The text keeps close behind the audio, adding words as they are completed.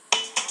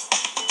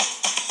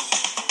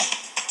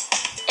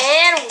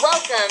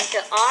Welcome to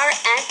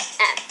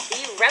RSF,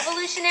 the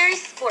Revolutionary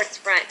Sports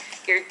Front,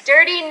 your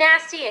dirty,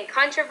 nasty, and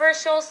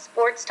controversial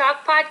sports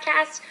talk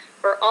podcast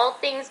for all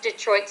things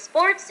Detroit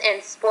sports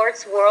and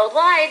sports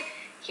worldwide.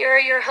 Here are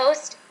your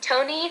hosts,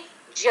 Tony,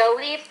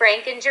 Joey,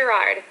 Frank, and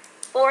Gerard,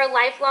 four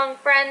lifelong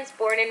friends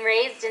born and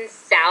raised in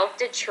South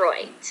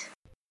Detroit.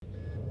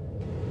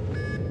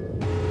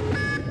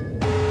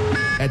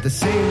 At the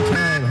same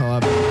time,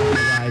 however,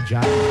 I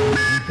Giants will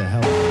beat the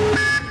hell out of them.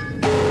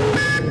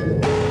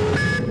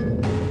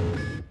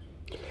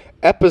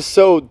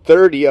 Episode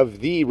 30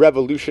 of the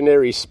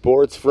Revolutionary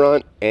Sports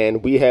Front,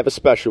 and we have a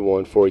special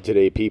one for you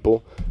today,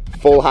 people.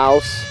 Full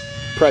house,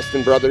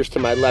 Preston Brothers to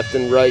my left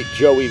and right,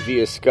 Joey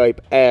via Skype,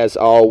 as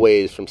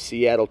always, from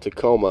Seattle,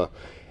 Tacoma,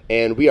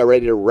 and we are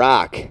ready to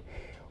rock.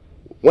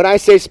 When I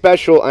say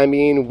special, I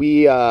mean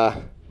we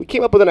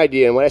came up with an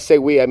idea, and when I say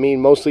we, I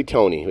mean mostly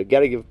Tony. We've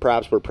got to give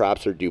props where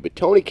props are due, but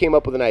Tony came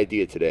up with an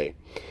idea today.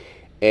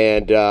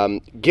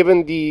 And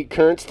given the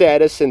current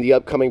status and the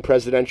upcoming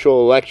presidential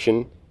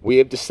election, we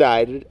have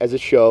decided as a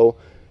show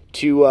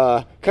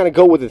to kind of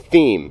go with a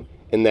theme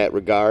in that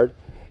regard,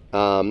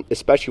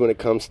 especially when it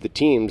comes to the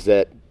teams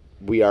that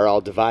we are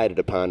all divided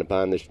upon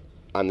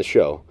on the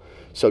show.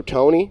 So,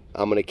 Tony,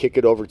 I'm going to kick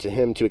it over to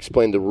him to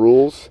explain the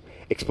rules,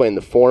 explain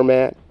the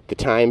format, the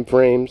time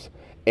frames,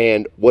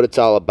 and what it's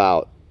all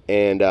about.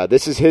 And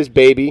this is his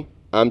baby.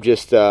 I'm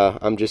just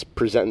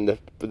presenting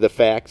the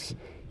facts.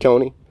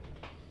 Tony,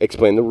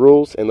 explain the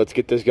rules, and let's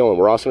get this going.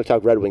 We're also going to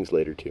talk Red Wings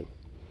later, too.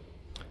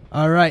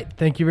 All right.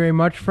 Thank you very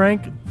much,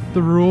 Frank.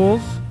 The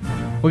rules.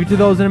 We'll get to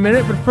those in a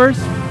minute. But first,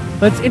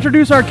 let's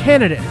introduce our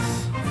candidates.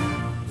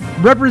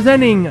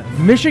 Representing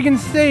Michigan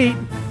State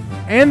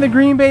and the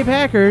Green Bay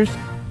Packers,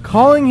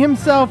 calling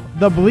himself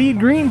the Bleed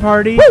Green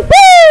Party,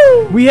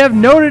 woo-hoo! We have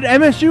noted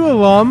MSU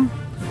alum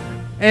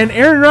and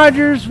Aaron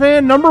Rodgers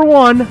fan number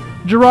one,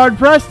 Gerard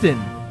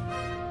Preston.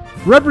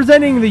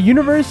 Representing the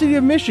University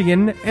of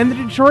Michigan and the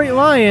Detroit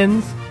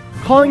Lions,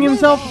 calling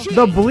himself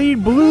the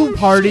Bleed Blue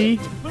Party,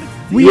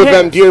 U of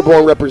M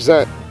Dearborn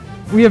represent.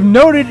 We have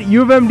noted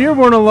U of M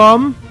Dearborn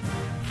alum,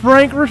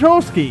 Frank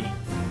Rotowski.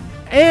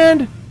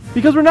 And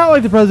because we're not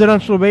like the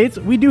presidential debates,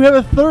 we do have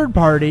a third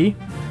party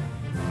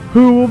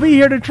who will be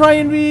here to try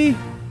and be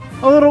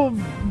a little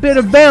bit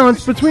of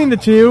balance between the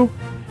two.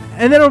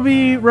 And then he'll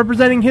be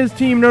representing his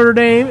team, Notre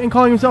Dame, and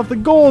calling himself the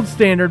Gold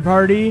Standard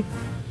Party,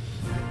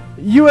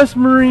 U.S.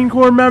 Marine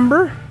Corps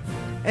member,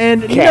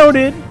 and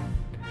noted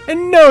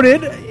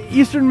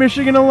Eastern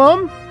Michigan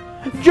alum,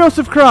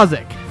 Joseph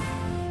Krozik.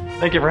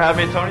 Thank you for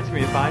having me, Tony. It's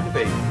going to be a fine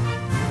debate.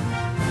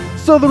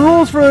 So the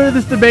rules for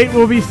this debate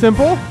will be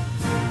simple.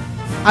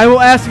 I will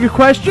ask a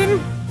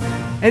question,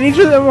 and each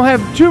of them will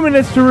have 2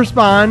 minutes to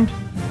respond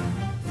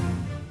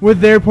with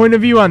their point of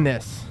view on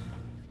this.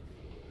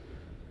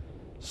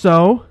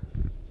 So,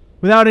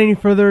 without any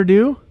further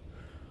ado,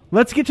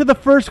 let's get to the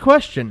first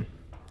question.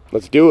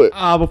 Let's do it.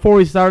 Before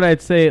we start,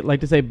 I'd like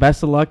to say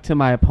best of luck to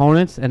my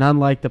opponents, and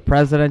unlike the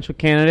presidential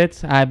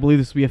candidates, I believe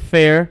this will be a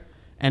fair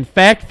and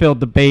fact-filled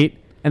debate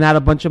and not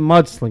a bunch of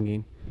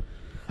mudslinging.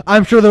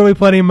 I'm sure there will be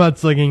plenty of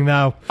mudslinging,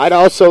 though. I'd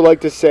also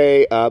like to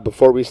say,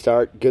 before we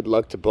start, good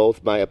luck to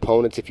both my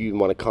opponents, if you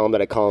want to call them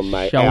that. I call them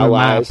my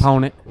allies. My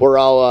opponent. We're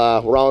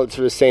all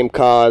for the same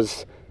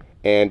cause,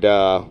 and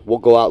we'll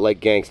go out like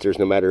gangsters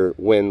no matter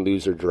win,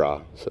 lose, or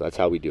draw. So that's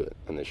how we do it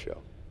on this show.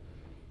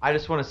 I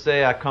just want to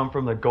say I come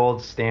from the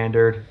gold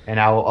standard, and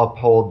I will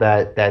uphold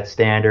that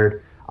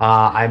standard.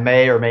 I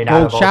may or may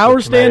not gold shower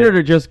standard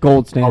or just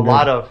gold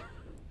standard?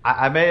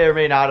 I may or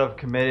may not have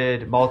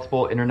committed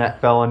multiple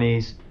internet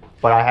felonies,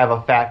 but I have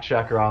a fact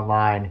checker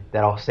online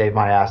that'll save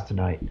my ass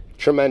tonight.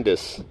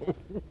 Tremendous.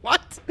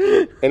 What?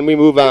 And we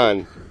move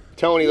on.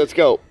 Tony, let's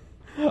go.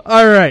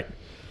 All right.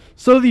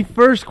 So the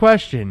first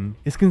question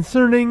is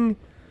concerning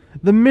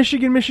the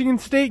Michigan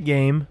State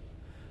game.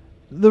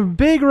 The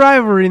big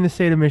rivalry in the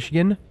state of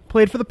Michigan,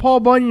 played for the Paul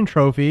Bunyan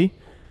Trophy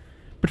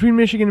between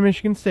Michigan and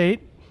Michigan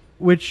State,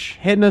 which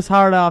hitting us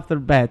hard off the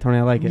bat, Tony.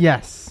 I like it.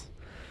 Yes.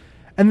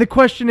 And the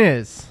question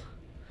is,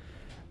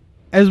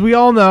 as we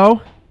all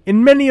know,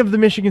 in many of the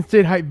Michigan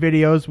State hype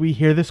videos, we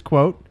hear this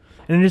quote,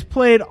 and it is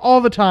played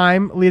all the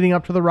time leading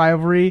up to the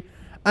rivalry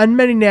on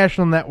many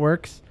national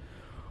networks,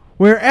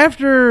 where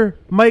after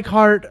Mike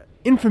Hart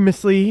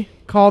infamously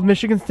called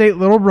Michigan State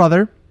little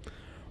brother,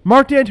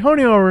 Mark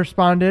D'Antonio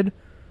responded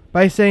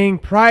by saying,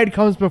 "Pride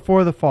comes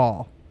before the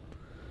fall."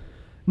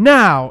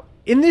 Now,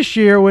 in this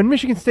year, when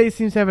Michigan State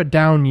seems to have a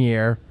down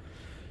year,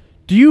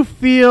 do you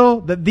feel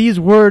that these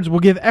words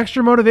will give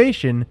extra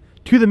motivation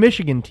to the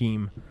Michigan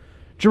team?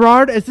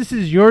 Gerard, as this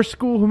is your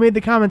school who made the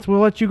comments, we'll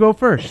let you go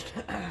first.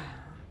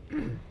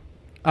 All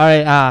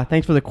right,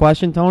 thanks for the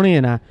question, Tony,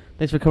 and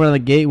thanks for coming on the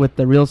gate with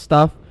the real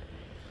stuff.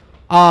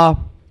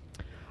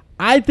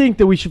 I think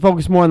that we should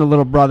focus more on the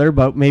little brother,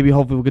 but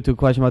hopefully we'll get to a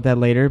question about that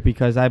later,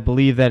 because I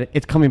believe that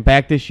it's coming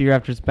back this year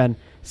after it's been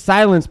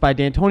silenced by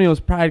D'Antonio's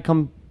pride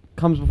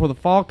comes before the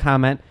fall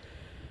comment.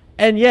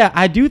 And yeah,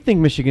 I do think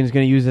Michigan's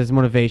going to use it as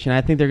motivation. I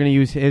think they're going to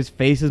use his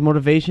face as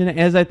motivation,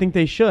 as I think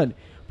they should.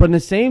 But in the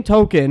same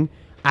token,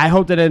 I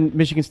hope that in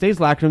Michigan State's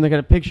locker room they got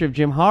a picture of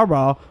Jim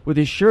Harbaugh with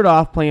his shirt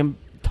off playing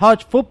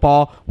touch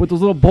football with those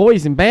little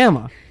boys in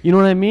Bama. You know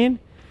what I mean?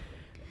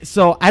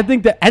 So I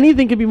think that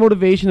anything can be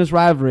motivation in this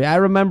rivalry. I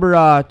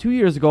remember 2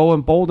 years ago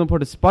when Bolden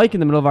put a spike in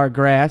the middle of our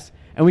grass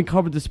and we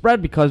covered the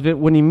spread because of it,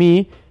 winning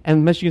me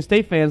and Michigan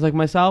State fans like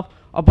myself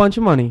a bunch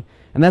of money.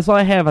 And that's all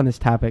I have on this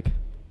topic.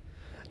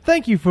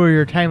 Thank you for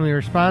your timely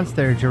response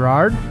there,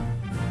 Gerard.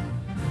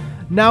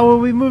 Now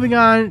we'll be moving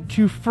on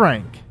to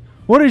Frank.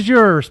 What is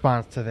your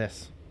response to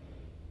this?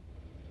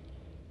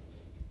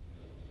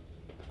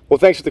 Well,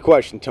 thanks for the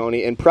question,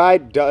 Tony. And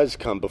pride does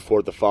come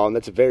before the fall, and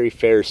that's a very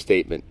fair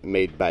statement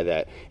made by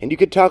that. And you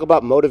could talk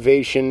about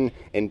motivation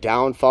and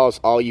downfalls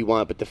all you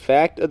want, but the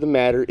fact of the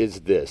matter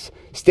is this.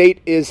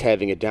 State is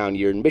having a down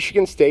year, and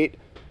Michigan State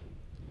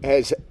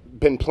has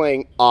been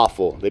playing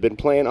awful. They've been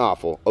playing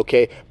awful,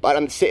 okay? But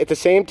at the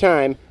same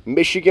time,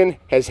 Michigan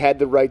has had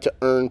the right to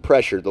earn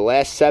pressure. The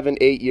last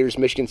 7-8 years,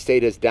 Michigan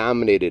State has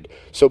dominated.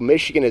 So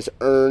Michigan has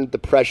earned the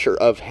pressure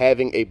of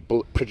having a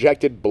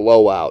projected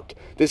blowout.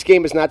 This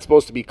game is not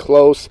supposed to be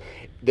close.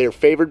 They're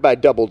favored by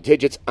double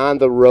digits on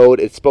the road.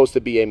 It's supposed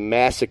to be a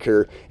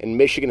massacre, and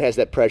Michigan has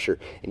that pressure.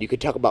 And you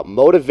could talk about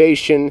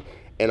motivation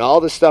and all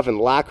this stuff and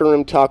locker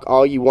room talk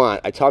all you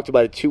want. I talked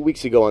about it 2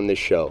 weeks ago on this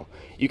show.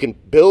 You can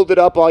build it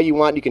up all you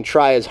want. You can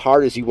try as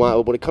hard as you want.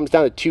 But when it comes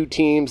down to two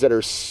teams that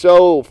are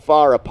so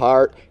far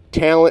apart,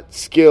 talent,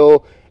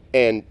 skill,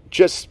 and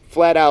just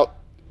flat out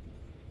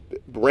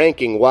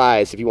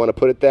ranking-wise, if you want to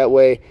put it that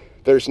way,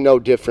 there's no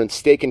difference.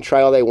 State can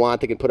try all they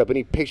want. They can put up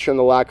any picture in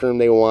the locker room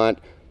they want.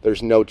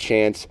 There's no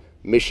chance.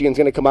 Michigan's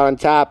going to come out on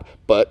top,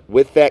 but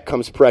with that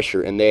comes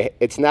pressure. And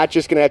it's not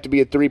just going to have to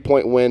be a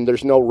 3-point win.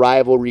 There's no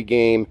rivalry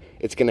game.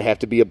 It's going to have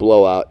to be a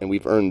blowout, and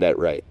we've earned that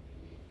right.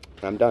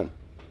 I'm done.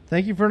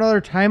 Thank you for another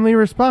timely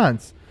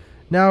response.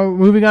 Now,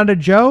 moving on to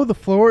Joe, the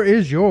floor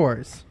is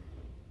yours.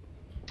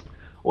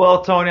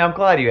 Well, Tony, I'm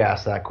glad you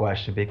asked that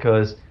question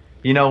because,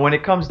 you know, when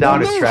it comes down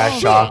to trash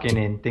talking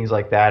and things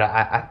like that,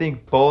 I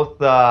think both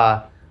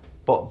times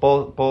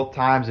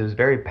it was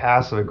very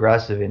passive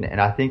aggressive,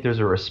 and I think there's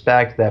a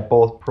respect that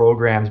both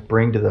programs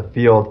bring to the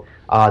field.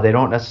 They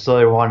don't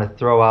necessarily want to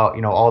throw out,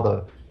 you know, all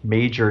the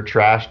major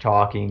trash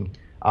talking,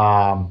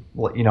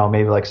 you know,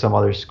 maybe like some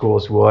other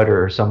schools would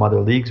or some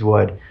other leagues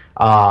would.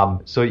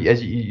 So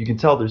as you can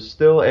tell, there's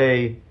still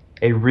a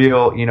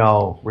real, you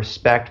know,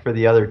 respect for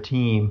the other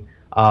team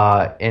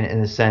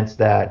in the sense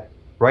that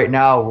right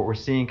now we're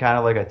seeing kind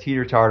of like a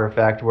teeter-totter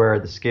effect where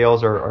the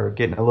scales are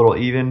getting a little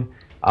even.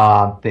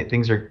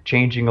 Things are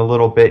changing a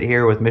little bit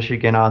here with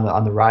Michigan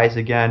on the rise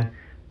again.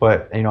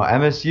 But, you know,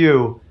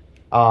 MSU,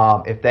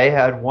 if they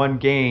had one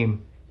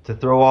game to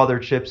throw all their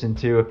chips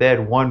into, if they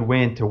had one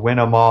win to win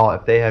them all,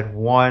 if they had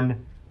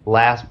one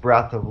last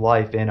breath of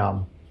life in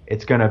them,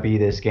 it's going to be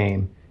this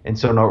game. And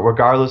so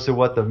regardless of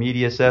what the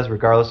media says,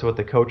 regardless of what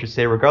the coaches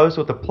say, regardless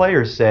of what the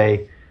players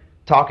say,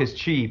 talk is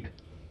cheap.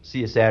 See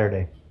you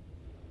Saturday.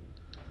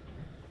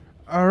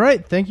 All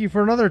right. Thank you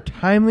for another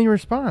timely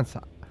response.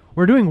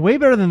 We're doing way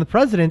better than the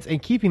presidents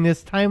and keeping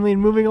this timely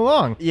and moving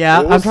along. Yeah,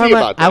 Well,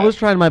 I was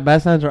trying my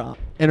best not to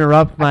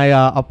interrupt my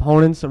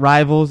opponents,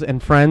 rivals,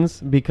 and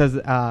friends because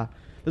there's a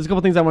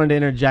couple things I wanted to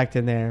interject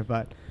in there,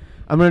 but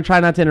I'm going to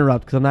try not to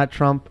interrupt because I'm not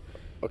Trump.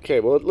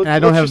 Okay, well, I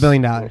don't have $1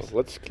 billion.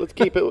 Let's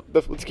keep it.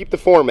 Let's keep the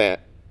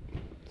format.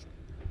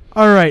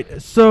 All right.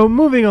 So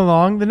moving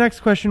along, the next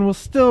question will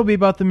still be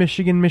about the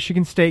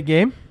Michigan State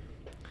game.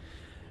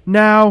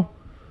 Now,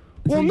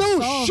 Well,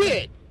 no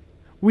shit.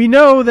 we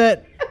know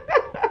that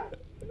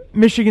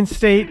Michigan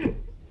State,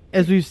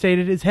 as we've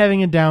stated, is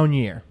having a down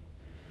year.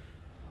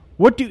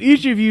 What do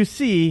each of you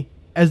see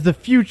as the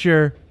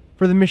future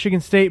for the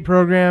Michigan State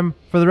program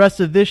for the rest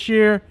of this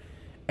year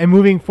and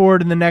moving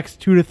forward in the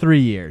next 2 to 3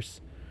 years?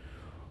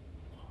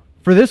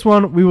 For this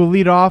one, we will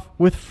lead off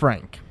with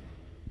Frank.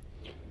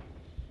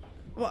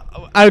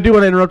 Well, I do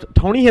want to interrupt.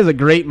 Tony has a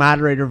great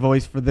moderator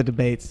voice for the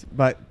debates,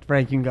 but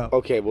Frank, you can go.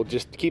 Okay, well,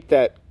 just keep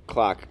that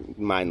clock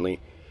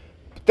mindly.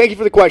 Thank you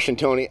for the question,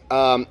 Tony.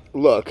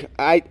 Look,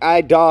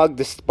 I dog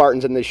the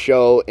Spartans in this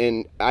show,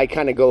 and I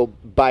kind of go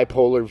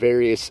bipolar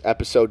various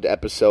episode to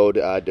episode,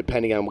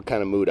 depending on what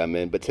kind of mood I'm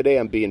in. But today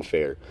I'm being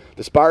fair.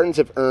 The Spartans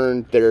have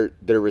earned their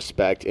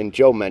respect, and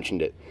Joe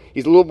mentioned it.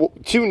 He's a little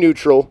too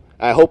neutral.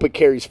 I hope it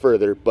carries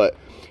further, but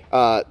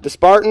the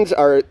Spartans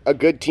are a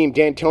good team.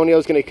 D'Antonio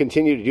is going to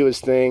continue to do his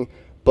thing,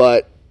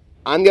 but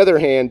on the other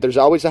hand, there's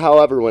always a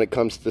however when it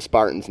comes to the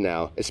Spartans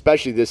now,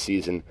 especially this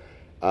season.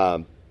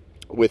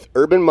 With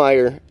Urban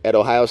Meyer at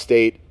Ohio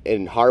State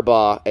and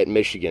Harbaugh at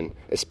Michigan,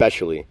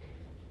 especially,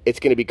 it's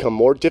going to become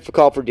more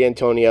difficult for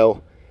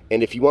D'Antonio.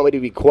 And if you want me to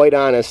be quite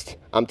honest,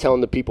 I'm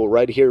telling the people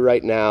right here,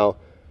 right now,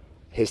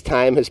 his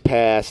time has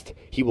passed.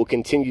 He will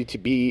continue to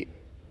be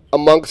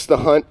amongst the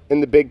hunt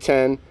in the Big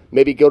Ten,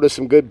 maybe go to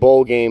some good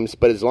bowl games.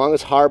 But as long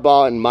as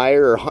Harbaugh and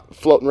Meyer are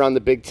floating around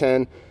the Big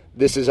Ten,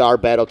 this is our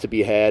battle to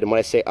be had. And when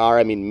I say our,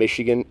 I mean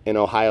Michigan and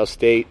Ohio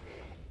State.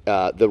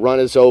 The run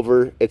is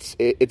over.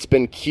 It's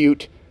been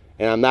cute.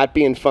 And I'm not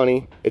being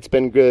funny. It's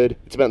been good.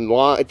 It's been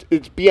long.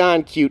 It's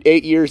beyond cute.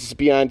 8 years is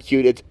beyond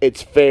cute.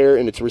 It's fair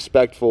and it's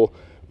respectful.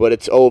 but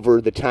it's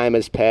over. The time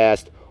has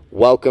passed.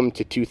 Welcome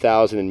to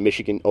 2000 in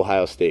Michigan,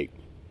 Ohio State.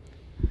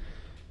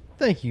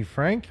 Thank you,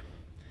 Frank.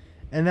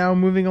 And now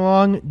moving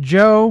along,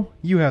 Joe,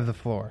 you have the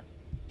floor.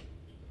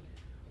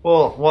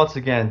 Well, once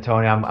again,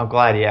 Tony, I'm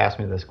glad he asked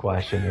me this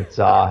question. It's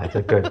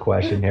a good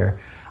question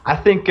here. I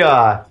think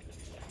I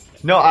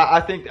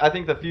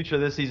think the future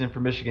of this season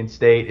for Michigan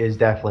State is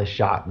definitely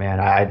shot,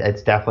 man.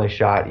 It's definitely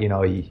shot. You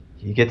know, you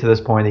get to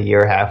this point of the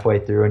year,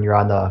 halfway through, and you're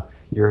on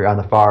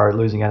the far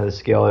losing end of the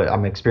scale.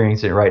 I'm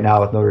experiencing it right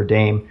now with Notre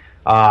Dame.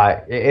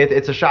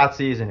 It's a shot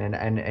season,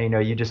 and you know,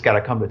 you just got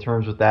to come to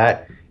terms with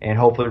that, and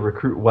hopefully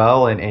recruit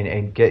well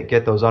and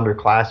get those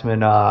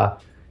underclassmen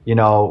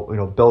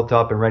built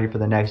up and ready for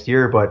the next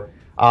year. But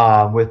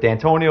with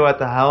D'Antonio at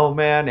the helm,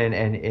 man,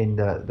 and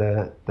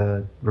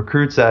the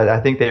recruits that I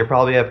think they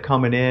probably have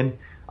coming in,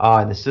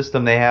 and the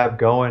system they have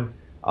going,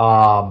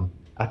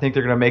 I think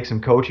they're going to make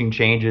some coaching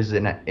changes.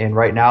 And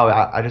right now,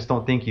 I just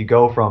don't think you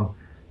go from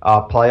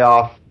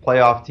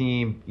playoff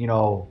team, you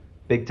know,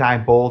 big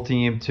time bowl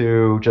team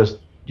to just,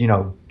 you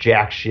know,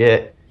 jack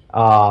shit.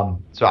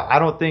 So I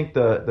don't think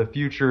the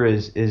future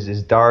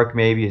is dark,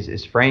 maybe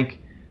as Frank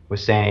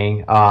was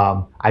saying.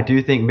 I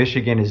do think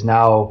Michigan is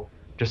now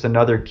just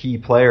another key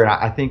player, and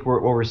I think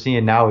what we're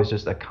seeing now is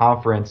just a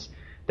conference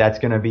that's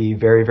going to be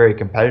very, very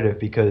competitive,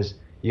 because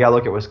you got to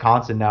look at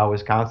Wisconsin now.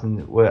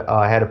 Wisconsin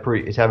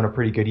is having a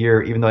pretty good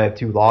year, even though they have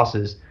 2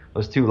 losses.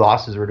 Those 2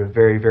 losses were to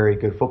very, very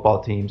good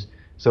football teams.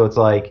 So it's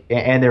like,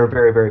 and they were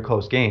very, very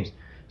close games.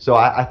 So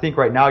I think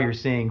right now you're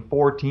seeing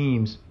 4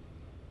 teams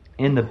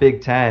in the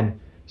Big Ten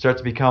start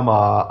to become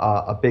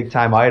a big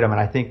time item, and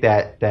I think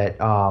that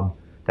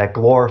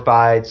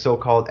glorified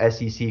so-called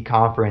SEC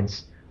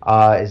conference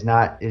is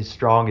not as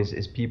strong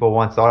as people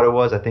once thought it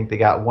was. I think they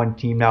got 1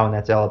 team now, and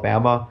that's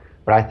Alabama.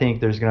 But I think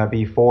there's going to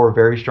be 4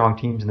 very strong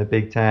teams in the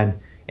Big Ten,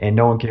 and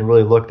no one can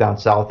really look down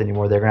south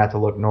anymore. They're going to have to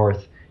look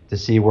north to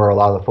see where a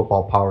lot of the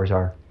football powers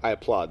are. I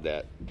applaud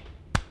that.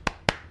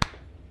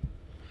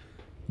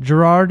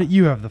 Gerard,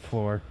 you have the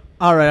floor.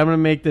 All right, I'm going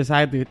to make this. I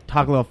have to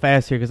talk a little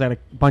fast here because I got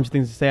a bunch of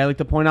things to say. I'd like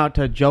to point out,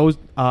 to Joe's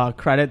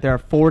credit, there are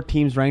 4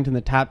 teams ranked in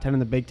the top 10 in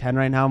the Big Ten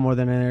right now, more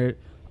than any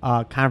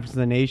conference in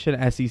the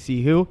nation, SEC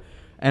who.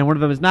 And one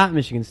of them is not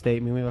Michigan State. I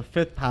mean, we have a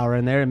 5th power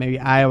in there, and maybe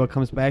Iowa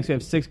comes back. So we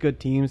have 6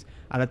 good teams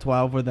out of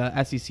 12, where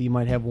the SEC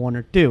might have 1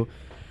 or 2.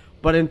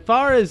 But as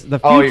far as the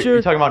future... Oh,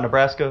 you're talking about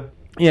Nebraska?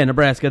 Yeah,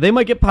 Nebraska. They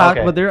might get popped,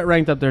 Okay. but they're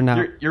ranked up there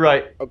now. You're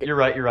right. Okay. You're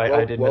right. Whoa,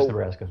 I did miss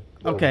Nebraska.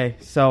 Okay,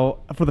 so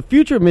for the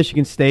future of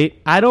Michigan State,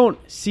 I don't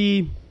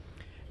see...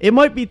 It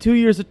might be 2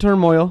 years of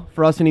turmoil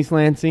for us in East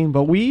Lansing,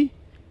 but we,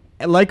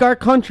 like our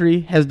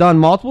country, has done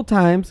multiple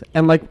times,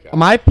 and like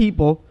my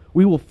people,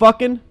 we will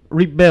fucking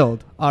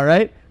rebuild, all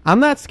right? I'm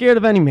not scared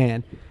of any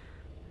man,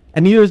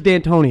 and neither is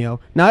D'Antonio.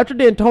 Now, after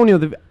D'Antonio,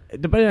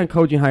 depending on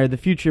coaching hire, the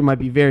future might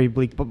be very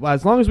bleak, but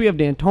as long as we have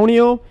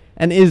D'Antonio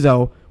and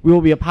Izzo, we will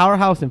be a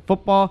powerhouse in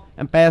football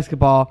and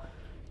basketball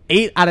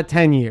 8 out of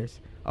 10 years,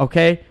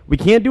 okay? We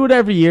can't do it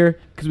every year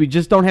because we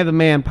just don't have the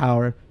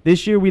manpower.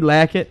 This year we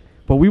lack it,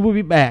 but we will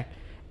be back.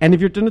 And if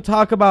you're going to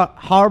talk about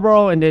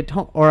Harbaugh and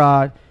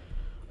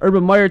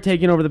Urban Meyer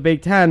taking over the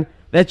Big Ten,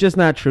 that's just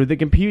not true. They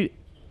compete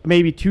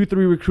maybe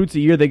 2-3 recruits a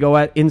year they go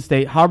at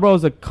in-state. Harbaugh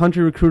is a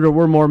country recruiter.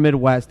 We're more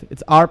Midwest.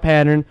 It's our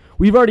pattern.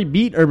 We've already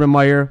beat Urban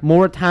Meyer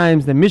more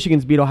times than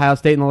Michigan's beat Ohio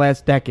State in the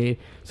last decade.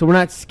 So we're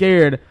not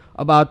scared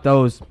about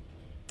those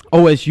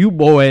OSU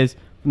boys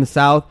from the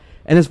South.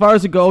 And as far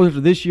as it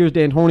goes, this year's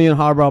D'Antonio and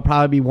Harbaugh will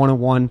probably be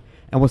 1-1,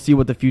 and we'll see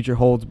what the future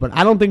holds. But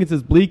I don't think it's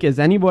as bleak as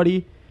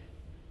anybody.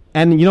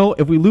 And, you know,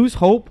 if we lose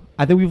hope,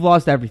 I think we've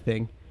lost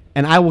everything.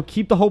 And I will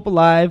keep the hope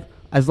alive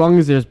as long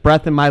as there's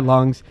breath in my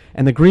lungs.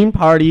 And the Green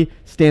Party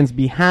stands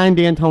behind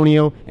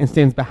D'Antonio and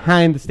stands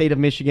behind the state of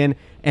Michigan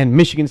and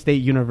Michigan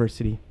State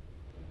University.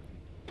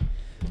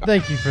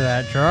 Thank you for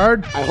that,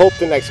 Gerard. I hope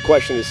the next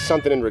question is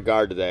something in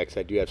regard to that, because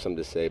I do have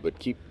something to say. But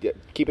keep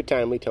it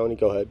timely, Tony.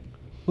 Go ahead.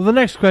 Well, the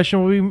next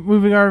question will be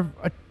moving our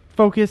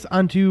focus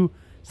onto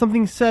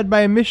something said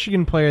by a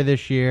Michigan player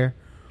this year,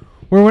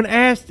 where when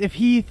asked if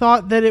he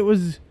thought that it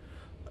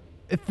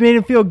made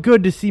him feel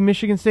good to see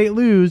Michigan State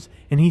lose,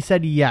 and he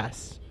said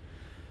yes.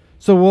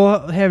 So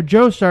we'll have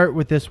Joe start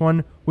with this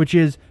one, which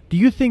is, do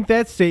you think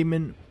that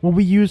statement will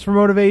be used for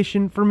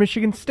motivation for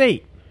Michigan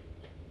State?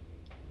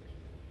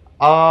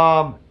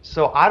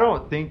 So I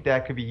don't think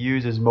that could be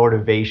used as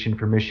motivation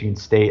for Michigan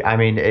State. I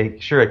mean, it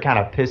kind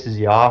of pisses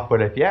you off,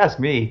 but if you ask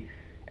me,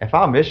 if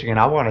I'm Michigan,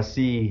 I want to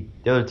see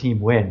the other team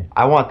win.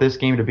 I want this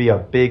game to be a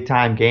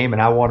big-time game,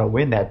 and I want to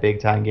win that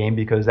big-time game,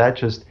 because that's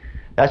just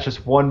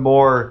one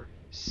more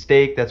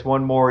stake. That's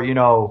one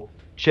more,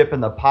 chip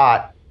in the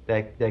pot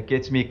that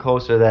gets me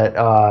closer to that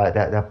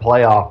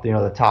playoff.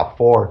 The top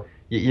 4.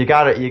 You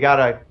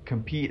gotta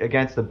compete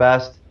against the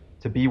best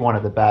to be one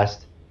of the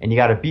best, and you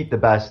gotta beat the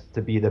best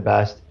to be the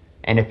best.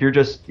 And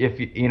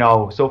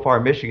so far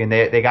in Michigan,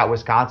 they got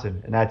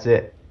Wisconsin, and that's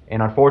it.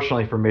 And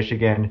unfortunately for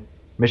Michigan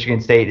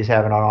State is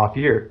having an off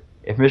year.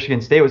 If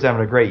Michigan State was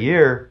having a great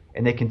year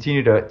and they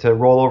continue to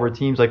roll over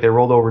teams like they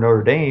rolled over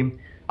Notre Dame,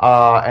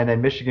 and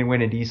then Michigan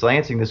went into East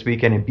Lansing this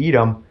weekend and beat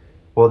them,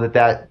 well,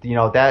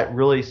 that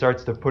really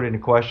starts to put into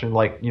question,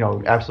 like,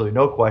 absolutely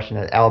no question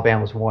that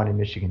Alabama's 1 and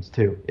Michigan's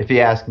 2, if you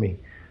ask me.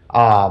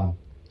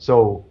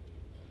 So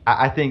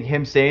I think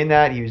him saying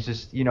that, he was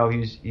just,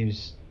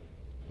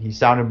 he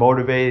sounded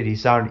motivated. He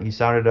sounded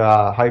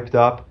hyped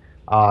up.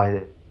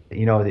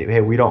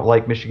 Hey, we don't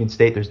like Michigan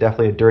State. There's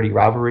definitely a dirty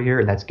rivalry here,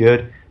 and that's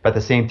good. But at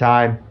the same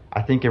time,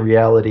 I think in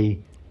reality,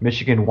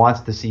 Michigan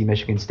wants to see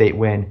Michigan State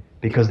win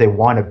because they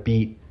want to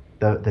beat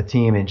the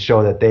team and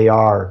show that they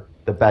are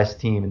the best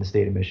team in the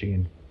state of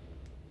Michigan.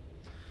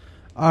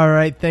 All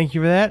right, thank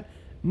you for that.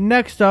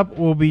 Next up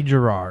will be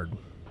Gerard.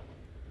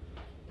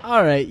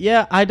 All right,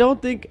 yeah, I don't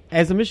think,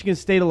 as a Michigan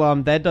State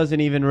alum, that doesn't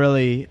even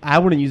really, I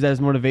wouldn't use that as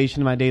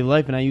motivation in my daily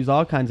life, and I use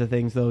all kinds of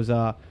things,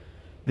 the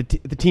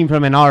team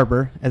from Ann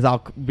Arbor, as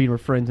I'll be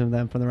referring to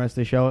them for the rest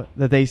of the show,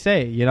 that they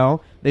say,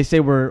 they say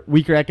we're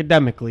weaker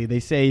academically. They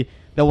say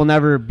that we'll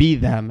never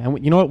beat them.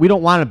 And you know what? We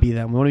don't want to beat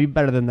them. We want to be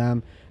better than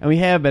them, and we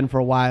have been for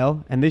a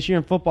while, and this year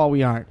in football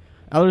we aren't.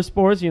 Other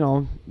sports,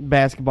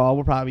 basketball,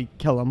 we'll probably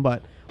kill them,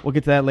 but we'll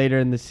get to that later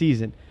in the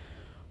season.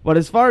 But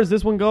as far as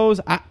this one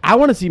goes, I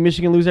want to see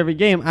Michigan lose every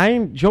game. I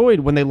enjoyed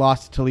when they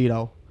lost to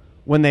Toledo,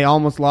 when they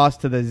almost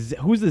lost to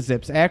who's the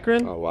Zips?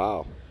 Akron? Oh,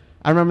 wow.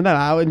 I remember that.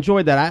 I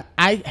enjoyed that.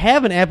 I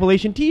have an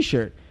Appalachian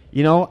T-shirt.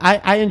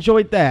 I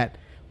enjoyed that.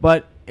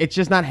 But it's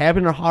just not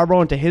happening to Harbaugh,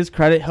 and to his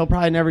credit, he'll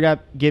probably never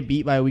get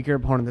beat by a weaker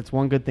opponent. That's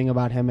one good thing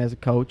about him as a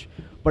coach.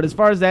 But as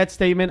far as that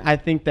statement, I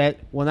think that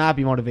will not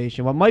be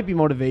motivation. What might be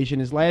motivation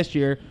is last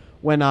year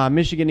when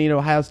Michigan needed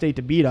Ohio State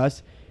to beat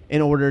us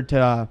in order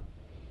to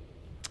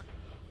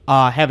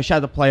have a shot at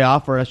the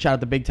playoff or a shot at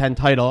the Big Ten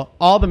title.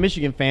 All the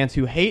Michigan fans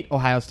who hate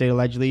Ohio State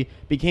allegedly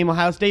became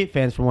Ohio State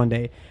fans for one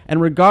day.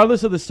 And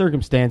regardless of the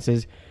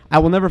circumstances, I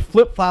will never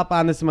flip-flop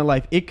on this in my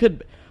life. It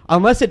could,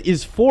 unless it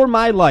is for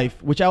my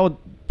life, which I will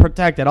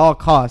protect at all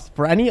costs,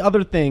 for any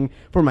other thing,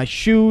 for my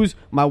shoes,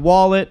 my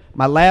wallet,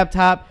 my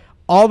laptop,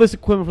 all this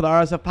equipment for the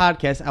RSF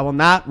podcast, I will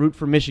not root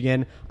for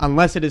Michigan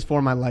unless it is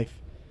for my life.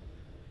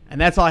 And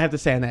that's all I have to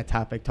say on that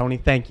topic, Tony.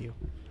 Thank you.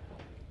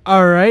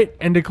 All right,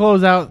 and to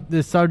close out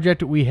this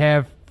subject, we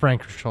have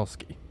Frank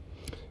Krzyzewski.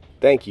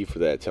 Thank you for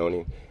that,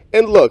 Tony.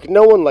 And look,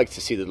 no one likes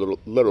to see the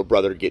little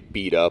brother get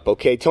beat up,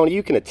 okay? Tony,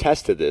 you can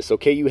attest to this,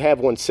 okay? You have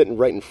one sitting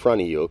right in front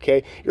of you,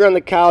 okay? You're on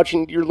the couch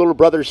and your little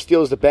brother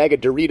steals the bag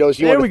of Doritos.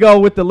 There we go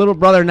with the little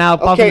brother now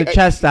puffing the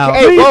chest out.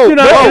 Hey, Please do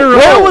not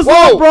interrupt. Where was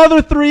little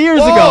brother 3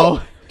 years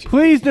ago?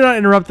 Please do not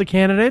interrupt the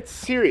candidates.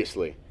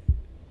 Seriously.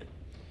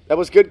 That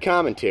was good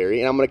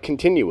commentary, and I'm going to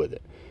continue with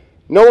it.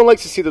 No one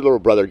likes to see the little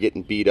brother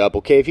getting beat up,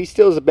 okay? If he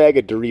steals a bag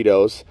of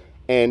Doritos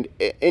and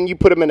you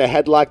put him in a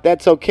headlock,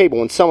 that's okay. But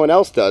when someone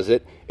else does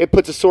it, it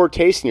puts a sore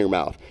taste in your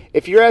mouth.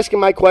 If you're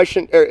asking my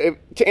question,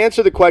 to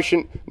answer the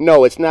question,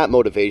 no, it's not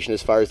motivation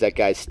as far as that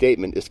guy's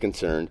statement is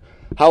concerned.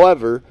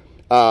 However,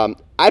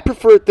 I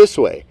prefer it this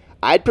way.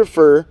 I'd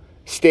prefer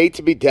State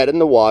to be dead in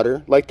the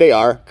water like they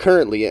are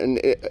currently. And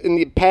in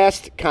the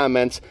past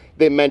comments,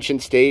 they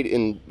mentioned State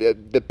in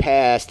the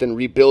past and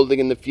rebuilding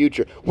in the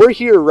future. We're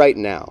here right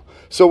now.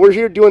 So we're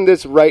here doing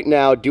this right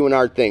now, doing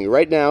our thing.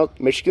 Right now,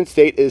 Michigan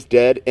State is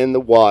dead in the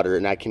water,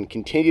 and I can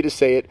continue to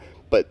say it,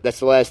 but that's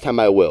the last time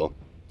I will.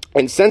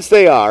 And since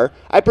they are,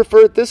 I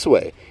prefer it this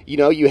way.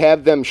 You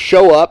have them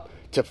show up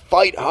to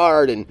fight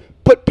hard and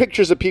put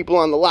pictures of people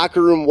on the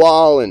locker room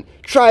wall and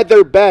try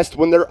their best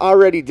when they're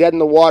already dead in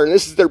the water. And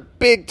this is their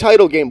big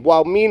title game.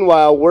 While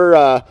meanwhile, we're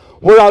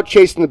out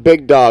chasing the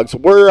big dogs.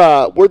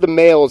 We're the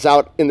males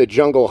out in the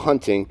jungle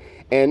hunting,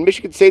 and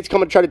Michigan State's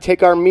coming to try to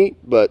take our meat,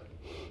 but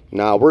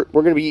no, we're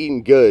going to be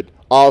eating good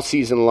all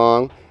season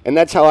long, and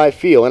that's how I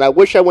feel. And I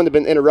wish I wouldn't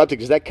have been interrupted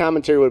because that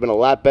commentary would have been a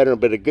lot better and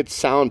been a good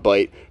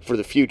soundbite for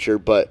the future.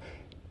 But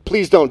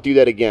please don't do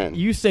that again.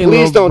 You say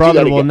little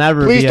brother will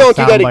never be a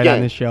soundbite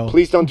on this show.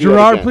 Please don't do that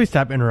Gerard, again. please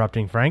stop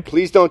interrupting, Frank.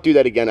 Please don't do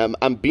that again.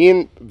 I'm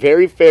being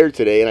very fair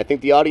today, and I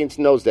think the audience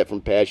knows that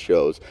from past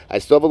shows. I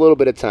still have a little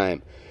bit of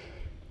time.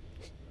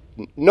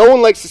 No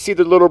one likes to see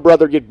their little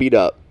brother get beat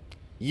up.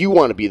 You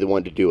want to be the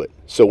one to do it,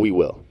 so we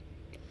will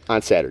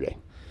on Saturday.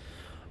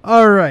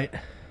 All right.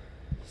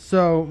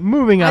 So,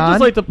 moving on. I'd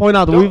just like to point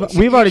out that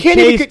we've already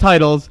chased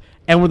titles,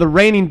 and we're the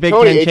reigning Big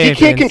Tony, Ten if champions.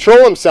 he can't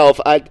control himself,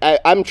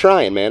 I'm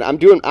trying, man. I'm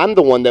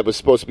the one that was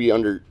supposed to be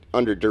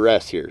under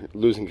duress here,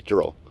 losing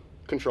control.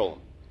 Control him.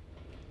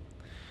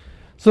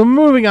 So,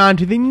 moving on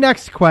to the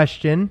next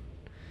question.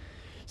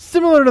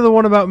 Similar to the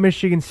one about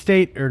Michigan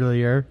State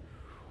earlier,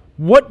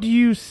 what do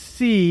you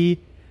see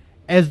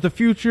as the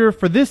future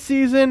for this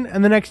season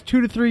and the next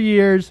 2 to 3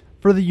 years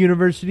for the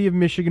University of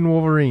Michigan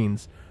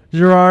Wolverines?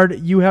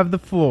 Gerard, you have the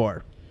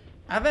floor.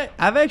 I've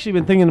actually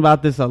been thinking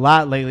about this a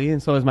lot lately,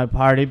 and so has my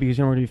party, because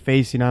we're going to be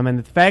facing them. And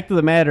the fact of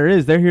the matter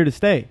is, they're here to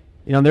stay.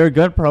 They're a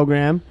good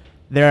program.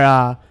 They're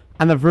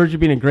on the verge of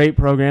being a great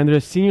program. They're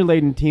a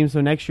senior-laden team,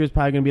 so next year is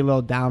probably going to be a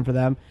little down for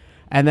them.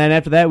 And then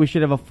after that, we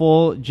should have a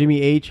full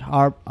Jimmy H.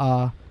 Harp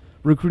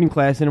recruiting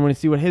class, and I want to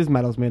see what his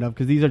medal's made of,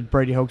 because these are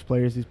Brady Hoke's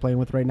players he's playing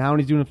with right now,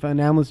 and he's doing a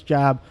phenomenal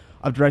job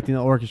of directing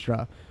the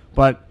orchestra.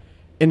 But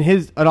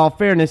in all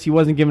fairness, he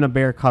wasn't given a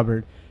bare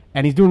cupboard.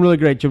 and he's doing really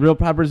great. Jabril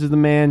Peppers is the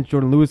man.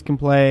 Jordan Lewis can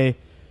play.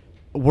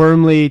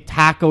 Wormley,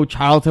 Taco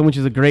Charlton, which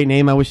is a great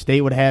name. I wish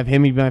State would have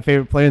him. He'd be my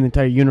favorite player in the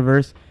entire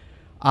universe.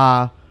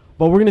 But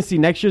we're going to see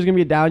next year's going to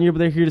be a down year, but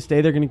they're here to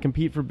stay. They're going to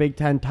compete for Big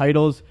Ten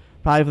titles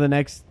probably for the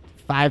next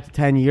 5 to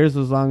 10 years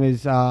as long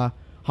as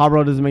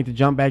Harbaugh doesn't make the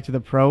jump back to the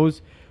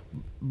pros.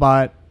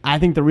 But I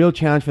think the real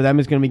challenge for them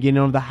is going to be getting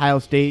over the Ohio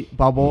State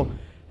bubble,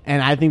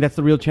 and I think that's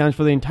the real challenge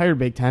for the entire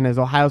Big Ten, as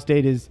Ohio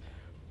State is,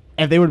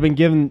 if they would have been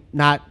given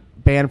not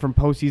banned from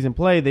postseason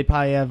play, they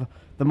probably have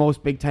the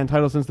most Big Ten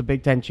titles since the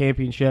Big Ten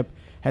championship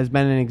has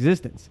been in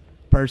existence,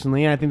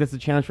 personally. And I think that's the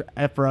challenge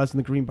for us in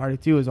the Green Party,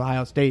 too, is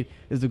Ohio State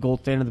is the gold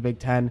standard of the Big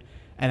Ten,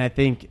 and I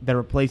think that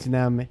replacing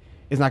them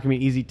is not going to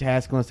be an easy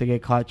task unless they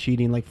get caught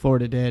cheating like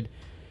Florida did.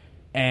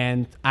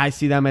 And I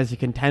see them as a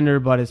contender,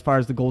 but as far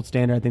as the gold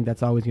standard, I think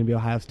that's always going to be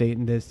Ohio State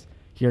in this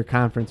here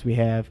conference we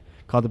have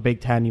called the Big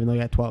Ten, even though we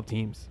got 12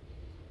 teams.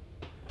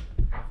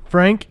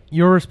 Frank,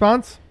 your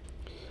response?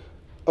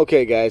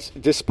 Okay, guys.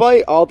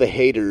 Despite all the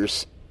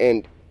haters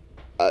and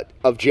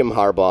of Jim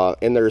Harbaugh,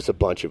 and there's a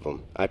bunch of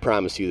them, I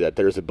promise you that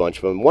there's a bunch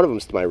of them. One of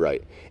them's to my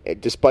right,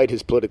 despite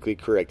his politically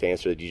correct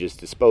answer that you just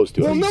disposed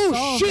to. Well,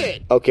 no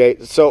shit. Okay,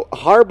 so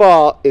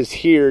Harbaugh is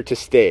here to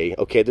stay.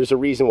 Okay, there's a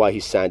reason why he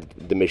signed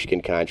the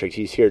Michigan contract.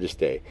 He's here to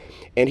stay,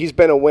 and he's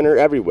been a winner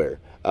everywhere.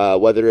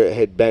 Whether it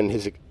had been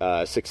his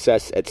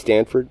success at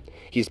Stanford,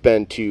 he's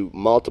been to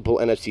multiple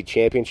NFC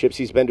championships.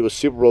 He's been to a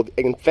Super Bowl.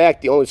 In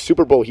fact, the only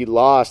Super Bowl he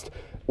lost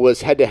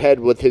was head-to-head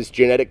with his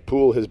genetic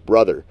pool, his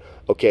brother.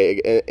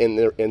 Okay, in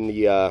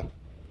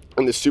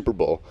the Super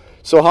Bowl.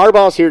 So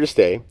Harbaugh's here to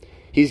stay.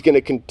 He's going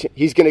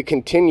to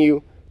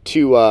continue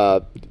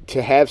to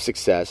have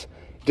success,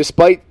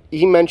 despite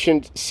he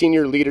mentioned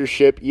senior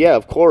leadership. Yeah,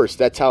 of course,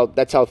 that's how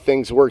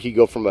things work. You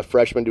go from a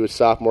freshman to a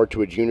sophomore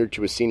to a junior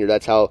to a senior.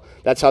 That's how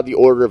the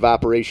order of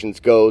operations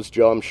goes.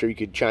 Joe, I'm sure you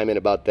could chime in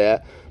about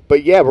that.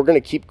 But yeah, we're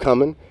going to keep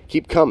coming.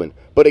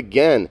 But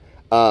again,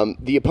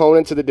 the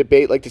opponents of the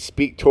debate like to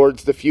speak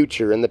towards the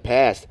future and the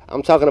past.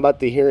 I'm talking about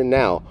the here and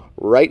now.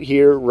 Right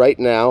here, right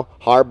now,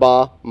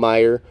 Harbaugh,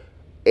 Meyer,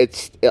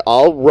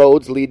 all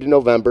roads lead to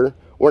November.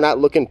 We're not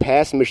looking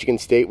past Michigan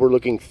State. We're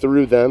looking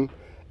through them.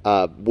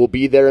 We'll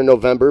be there in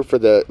November for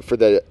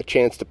the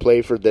chance to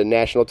play for the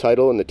national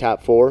title in the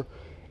top 4,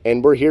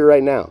 and we're here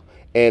right now.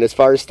 And as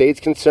far as State's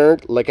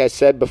concerned, like I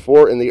said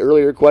before in the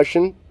earlier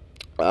question,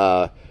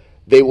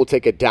 they will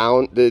take a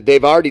down.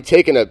 They've already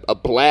taken a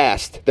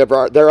blast.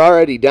 They're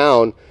already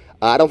down.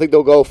 I don't think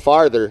they'll go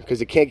farther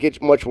because it can't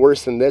get much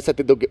worse than this. I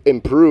think they'll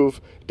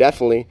improve,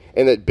 definitely,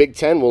 and the Big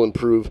Ten will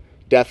improve,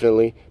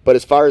 definitely. But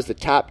as far as the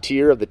top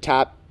tier of the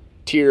top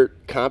tier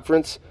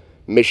conference,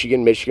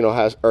 Michigan,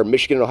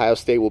 Ohio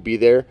State will be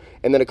there,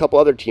 and then a couple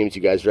other teams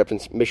you guys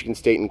referenced, Michigan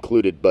State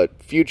included. But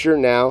future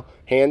now,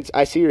 hands,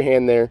 I see your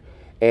hand there.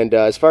 And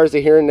as far as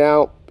the here and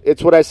now,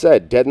 it's what I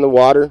said, dead in the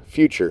water,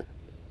 future.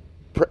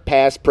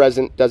 Past,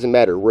 present, doesn't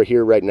matter. We're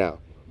here right now,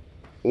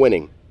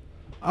 winning.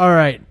 All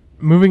right.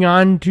 Moving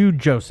on to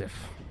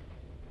Joseph.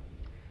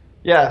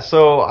 Yeah,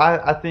 so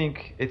I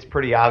think it's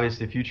pretty obvious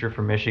the future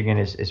for Michigan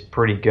is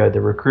pretty good.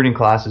 The recruiting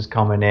classes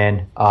coming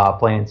in,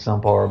 plain and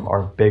simple,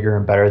 are bigger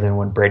and better than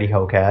when Brady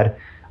Hoke had.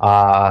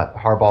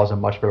 Harbaugh's a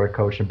much better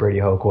coach than Brady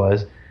Hoke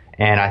was,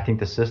 and I think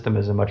the system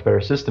is a much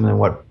better system than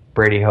what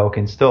Brady Hoke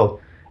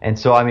instilled. And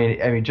so, I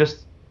mean,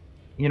 just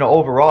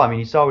overall, I mean,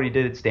 you saw what he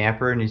did at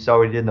Stanford, and you saw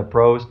what he did in the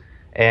pros.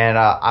 And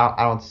I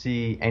don't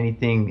see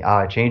anything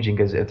changing,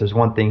 because if there's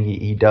one thing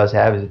he does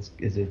have is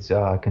its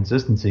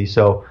consistency.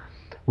 So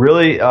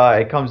really,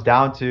 it comes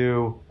down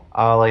to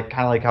like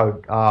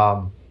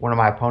how one of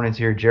my opponents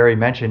here, Jerry,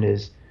 mentioned,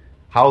 is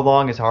how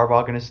long is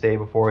Harbaugh going to stay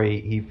before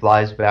he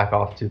flies back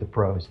off to the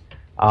pros?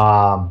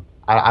 I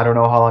don't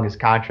know how long his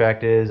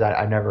contract is.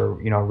 I never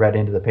read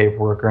into the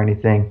paperwork or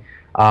anything.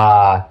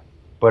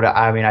 But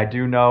I mean, I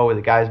do know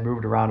the guy's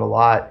moved around a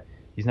lot.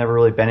 He's never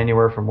really been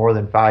anywhere for more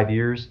than 5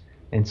 years.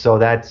 And so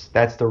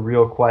that's the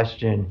real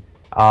question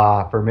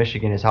for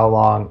Michigan, is how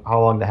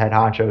long the head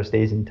honcho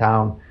stays in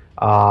town,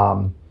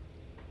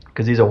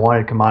 because he's a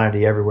wanted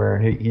commodity everywhere,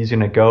 and he's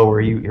going to go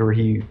where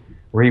he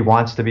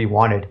wants to be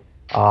wanted.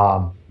 They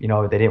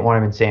didn't want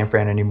him in San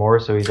Fran anymore,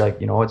 so he's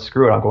like,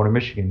 screw it, I'm going to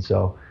Michigan.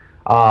 So,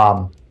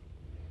 that's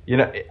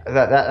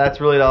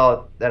really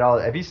all.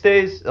 If he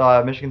stays,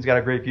 Michigan's got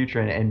a great future.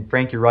 And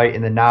Frank, you're right.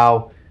 In the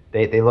now,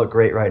 they look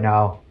great right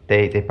now.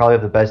 They probably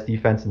have the best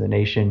defense in the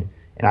nation.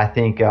 And I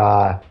think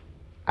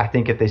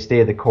if they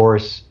stay the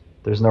course,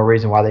 there's no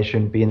reason why they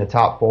shouldn't be in the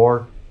top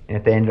 4. And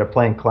if they ended up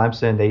playing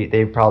Clemson,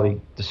 they probably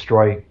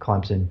destroy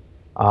Clemson.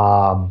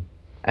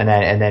 And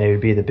then it would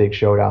be the big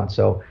showdown.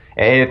 So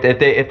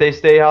if they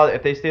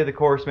stay the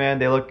course, man,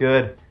 they look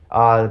good.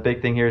 The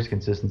big thing here is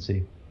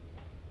consistency.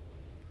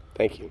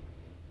 Thank you.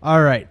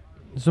 All right.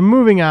 So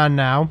moving on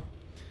now.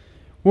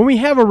 When we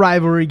have a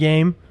rivalry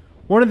game,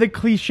 one of the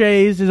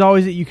cliches is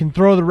always that you can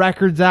throw the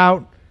records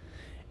out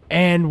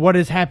and what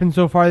has happened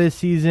so far this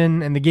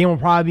season, and the game will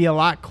probably be a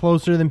lot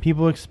closer than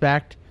people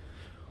expect.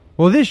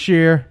 Well, this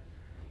year,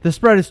 the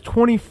spread is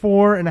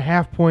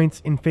 24.5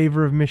 points in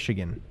favor of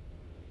Michigan.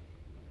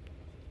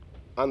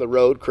 on the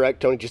road,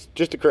 correct, Tony? Just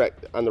to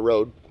correct, on the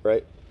road,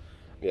 right?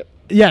 Yep.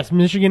 Yes,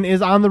 Michigan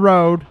is on the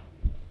road.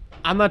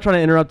 I'm not trying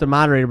to interrupt the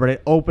moderator, but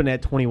it opened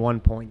at 21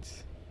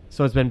 points.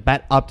 So it's been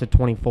bet up to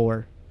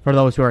 24 for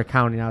those who are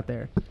counting out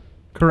there.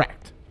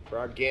 Correct. For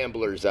our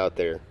gamblers out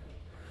there.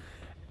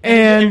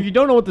 And if And you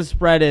don't know what the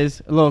spread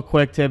is, a little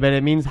quick tip,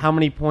 it means how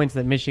many points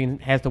that Michigan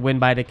has to win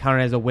by to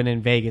count it as a win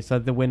in Vegas. So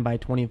if they win by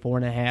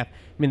 24.5, it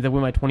means they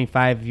win by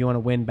 25 if you want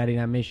to win betting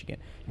on Michigan.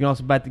 You can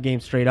also bet the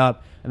game straight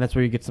up, and that's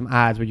where you get some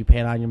odds where you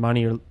pay out on your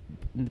money or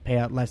pay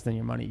out less than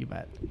your money you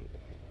bet.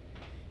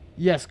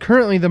 yes,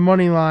 currently the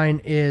money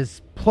line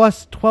is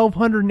plus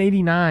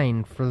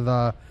 1,289 for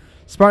the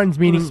Spartans.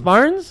 Meaning The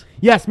Spartans?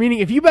 yes, meaning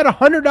if you bet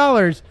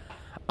 $100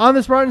 on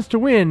the Spartans to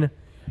win,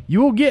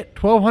 you will get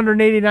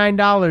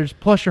 $1,289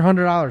 plus your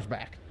 $100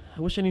 back.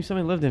 I wish I knew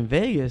somebody lived in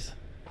Vegas.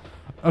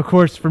 Of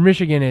course, for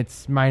Michigan,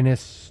 it's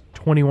minus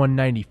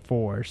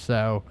 2194.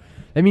 So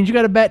that means you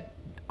got to bet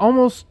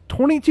almost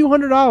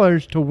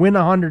 $2,200 to win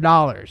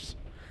 $100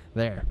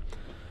 there.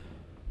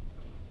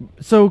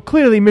 So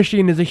clearly,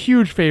 Michigan is a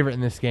huge favorite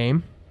in this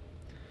game.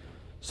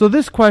 So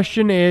this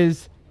question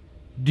is,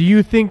 do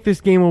you think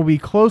this game will be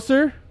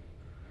closer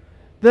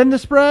than the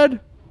spread?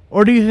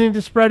 Or do you think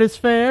the spread is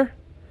fair?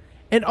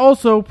 And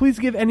also, please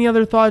give any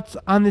other thoughts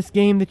on this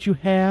game that you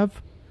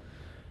have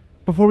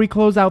before we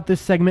close out this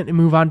segment and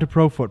move on to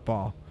pro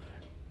football.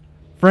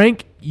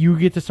 Frank, you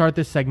get to start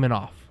this segment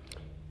off.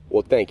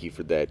 Well, thank you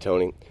for that,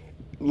 Tony.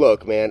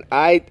 Look, man,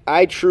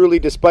 I truly,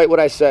 despite what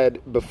I said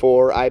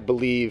before, I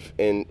believe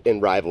in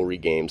rivalry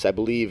games. I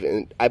believe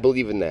in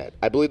that.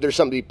 I believe there's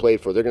something to be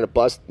played for. They're going to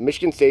bust.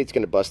 Michigan State's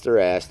going to bust their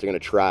ass. They're going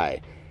to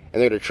try,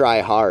 and they're going to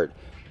try hard.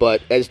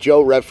 But as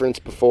Joe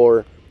referenced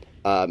before,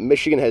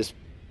 Michigan has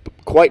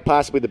quite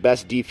possibly the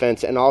best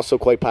defense and also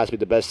quite possibly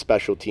the best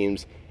special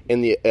teams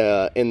in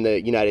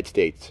the United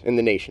States, in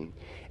the nation,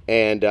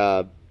 and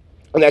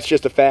that's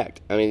just a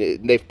fact. I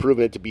mean, they've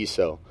proven it to be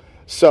so.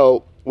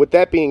 So, with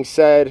that being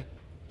said,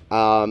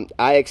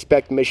 I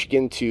expect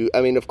Michigan to.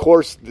 I mean, of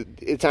course,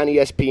 it's on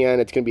ESPN.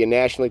 It's going to be a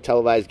nationally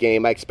televised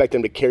game. I expect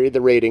them to carry the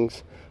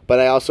ratings, but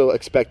I also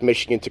expect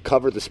Michigan to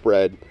cover the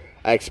spread.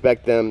 I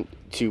expect them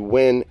to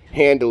win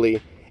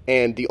handily.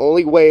 And the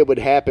only way it would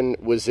happen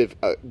was if,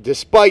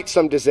 despite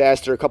some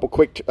disaster, a couple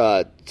quick,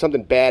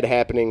 something bad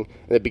happening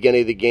in the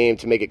beginning of the game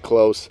to make it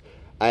close,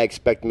 I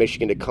expect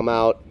Michigan to come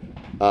out.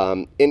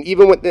 And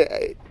even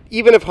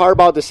if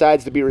Harbaugh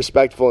decides to be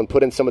respectful and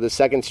put in some of the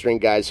second-string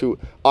guys who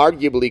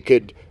arguably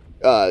could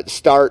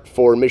start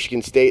for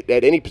Michigan State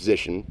at any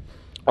position,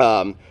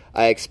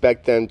 I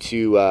expect them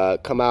to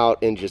come out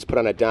and just put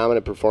on a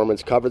dominant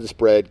performance, cover the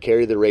spread,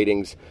 carry the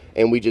ratings,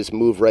 and we just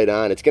move right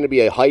on. It's going to be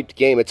a hyped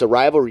game. It's a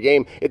rivalry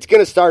game. It's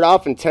going to start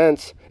off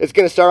intense. Of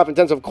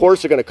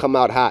course they're going to come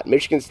out hot.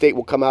 Michigan State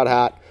will come out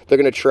hot. They're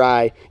going to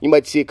try. You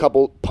might see a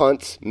couple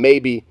punts,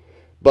 maybe.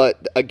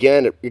 But,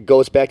 again, it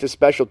goes back to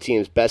special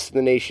teams. Best in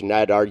the nation,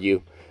 I'd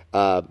argue.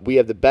 We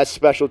have the best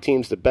special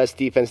teams, the best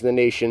defense in the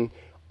nation.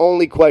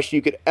 Only question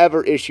you could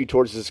ever issue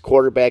towards this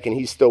quarterback, and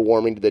he's still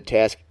warming to the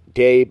task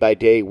day by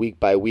day, week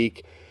by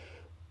week.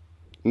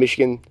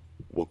 Michigan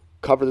will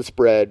cover the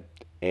spread,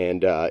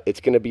 and it's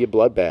going to be a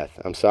bloodbath.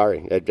 I'm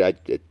sorry.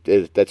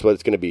 That's what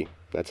it's going to be.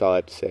 That's all I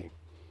have to say.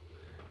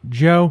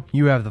 Joe,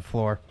 you have the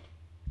floor.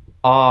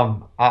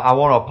 I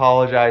want to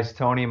apologize,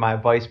 Tony. My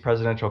vice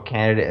presidential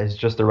candidate has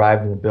just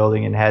arrived in the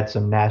building and had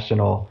some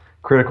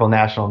critical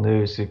national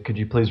news. So could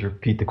you please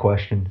repeat the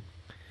question?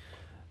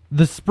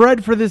 The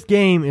spread for this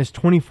game is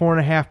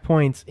 24.5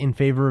 points in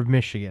favor of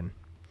Michigan.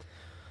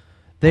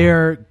 They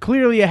are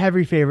clearly a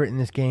heavy favorite in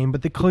this game,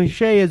 but the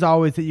cliche is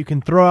always that you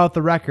can throw out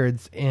the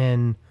records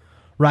in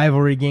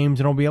rivalry games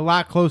and it'll be a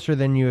lot closer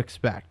than you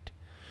expect.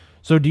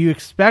 So do you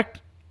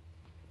expect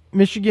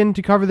Michigan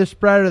to cover the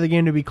spread or the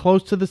game to be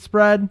close to the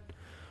spread?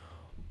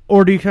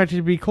 Or do you expect it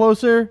to be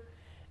closer?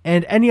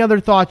 And any other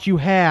thoughts you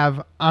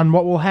have on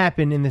what will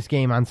happen in this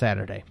game on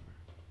Saturday?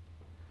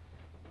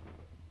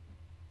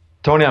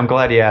 Tony, I'm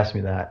glad you asked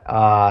me that.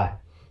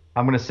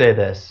 I'm going to say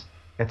this.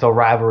 It's a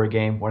rivalry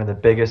game, one of the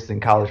biggest in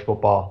college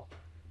football.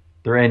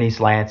 They're in East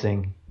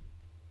Lansing.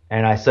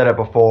 And I said it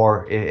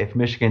before, if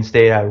Michigan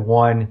State had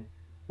one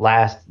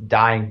last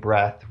dying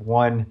breath,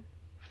 one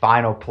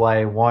final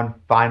play, one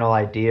final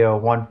idea,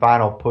 one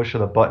final push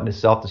of the button to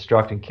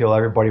self-destruct and kill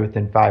everybody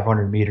within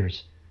 500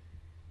 meters,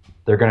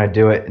 they're going to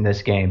do it in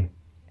this game.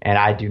 And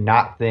I do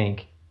not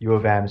think U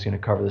of M is going to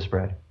cover the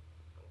spread.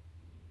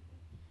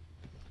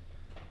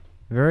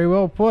 Very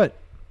well put.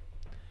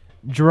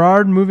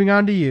 Gerard, moving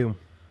on to you.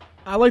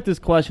 I like this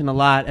question a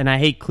lot, and I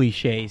hate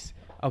cliches.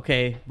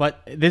 Okay,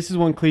 but this is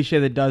one cliche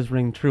that does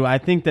ring true. I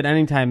think that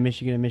anytime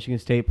Michigan and Michigan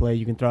State play,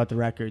 you can throw out the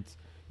records,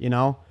 you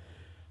know?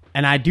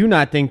 And I do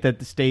not think that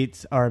the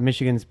State's or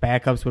Michigan's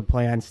backups would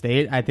play on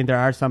State. I think there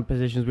are some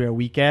positions we are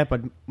weak at,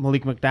 but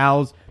Malik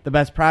McDowell's the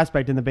best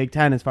prospect in the Big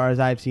Ten as far as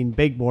I've seen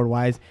big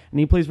board-wise, and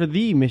he plays for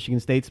the Michigan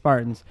State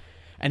Spartans.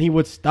 And he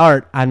would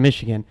start on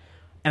Michigan.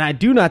 And I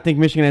do not think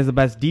Michigan has the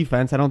best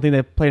defense. I don't think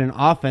they've played an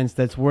offense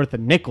that's worth a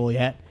nickel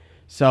yet.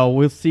 So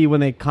we'll see when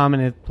they come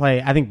and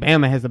play. I think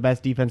Bama has the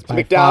best defense by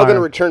McDowell far. going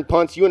to return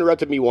punts? You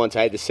interrupted me once.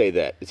 I had to say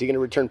that. Is he going to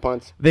return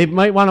punts? They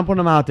might want to put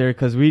him out there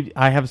because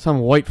I have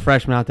some white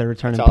freshman out there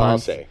returning That's all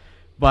punts. I'll say.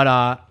 But,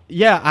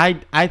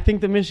 I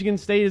think that Michigan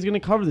State is going to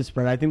cover the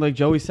spread. I think, like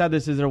Joey said,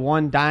 this is their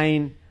one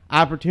dying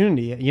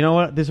opportunity. You know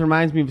what? This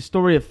reminds me of a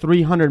story of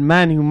 300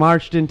 men who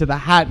marched into the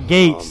hot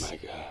gates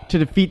to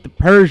defeat the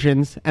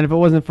Persians, and if it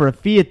wasn't for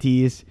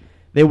Ephialtes,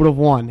 they would have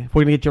won. If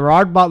we're going to get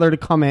Gerard Butler to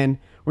come in,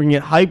 we're going to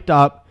get hyped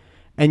up.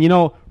 And,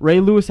 Ray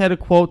Lewis had a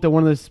quote that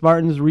one of the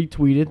Spartans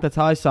retweeted. That's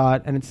how I saw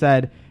it. And it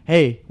said,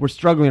 hey, we're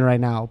struggling right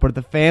now, but if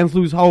the fans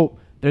lose hope,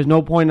 there's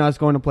no point in us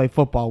going to play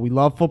football. We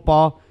love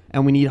football,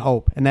 and we need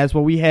hope. And that's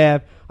what we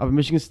have of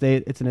Michigan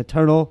State. It's an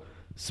eternal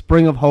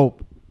spring of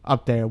hope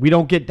up there. We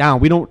don't get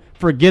down. We don't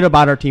forget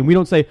about our team. We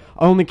don't say,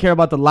 I only care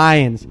about the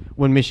Lions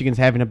when Michigan's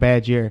having a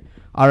bad year.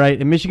 All right,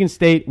 in Michigan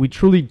State, we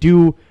truly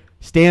do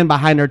stand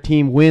behind our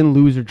team, win,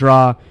 lose, or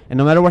draw. And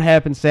no matter what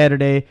happens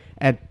Saturday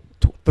at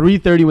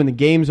 3:30 when the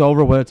game's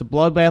over, whether it's a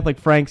bloodbath like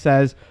Frank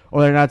says, or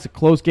whether or not it's a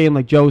close game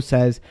like Joe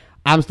says,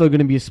 I'm still going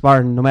to be a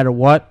Spartan no matter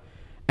what.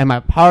 And my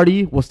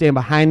party will stand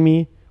behind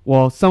me.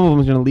 Well, some of them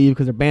are going to leave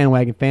because they're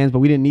bandwagon fans, but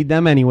we didn't need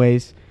them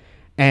anyways.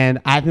 And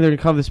I think they're going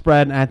to cover the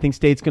spread, and I think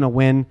State's going to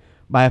win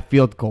by a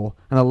field goal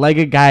on the leg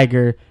of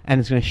Geiger, and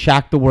it's going to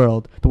shock the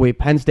world the way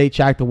Penn State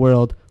shocked the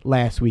world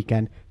last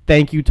weekend.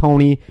 Thank you,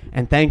 Tony,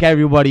 and thank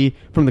everybody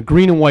from the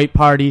Green and White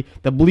Party,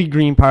 the Bleed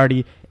Green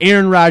Party,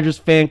 Aaron Rodgers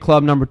Fan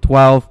Club number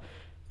 12.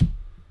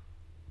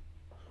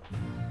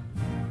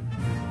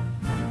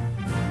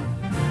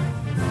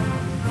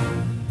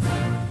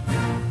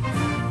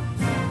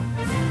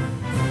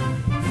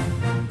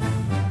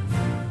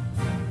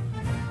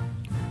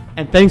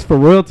 And thanks for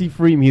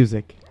royalty-free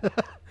music.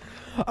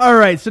 All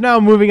right, so now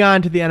moving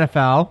on to the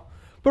NFL.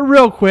 But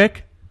real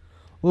quick,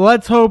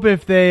 let's hope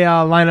if they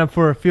line up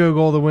for a field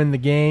goal to win the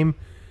game,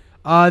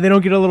 they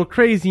don't get a little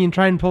crazy and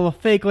try and pull a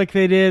fake like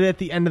they did at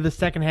the end of the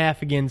second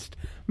half against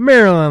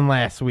Maryland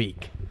last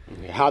week.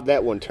 How'd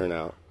that one turn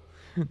out?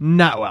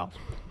 Not well.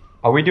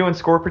 Are we doing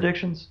score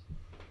predictions?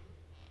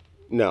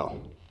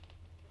 No.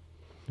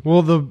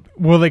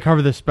 Will they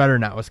cover the spread or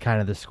not was kind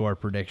of the score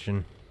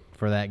prediction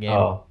for that game.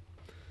 Oh,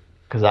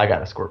 because I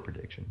got a score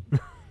prediction.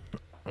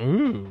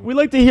 We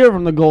like to hear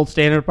from the Gold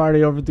Standard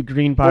Party over at the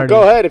Green Party.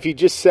 Well, go ahead. If you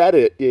just said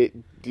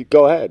it,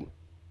 go ahead.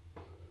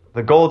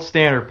 The Gold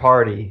Standard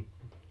Party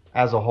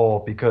as a whole,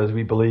 because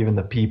we believe in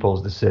the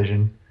people's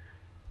decision,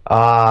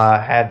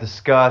 have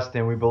discussed,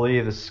 and we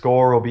believe the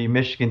score will be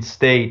Michigan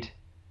State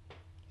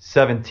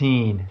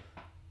 17,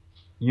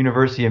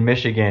 University of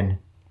Michigan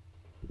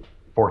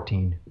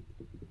 14.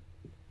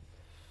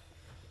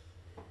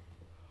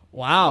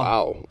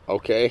 Wow.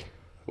 Okay.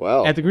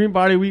 Well, At the Green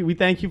Party, we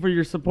thank you for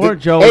your support,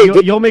 Joe. Hey,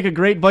 You'll make a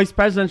great vice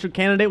presidential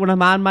candidate when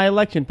I'm on my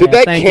election did path.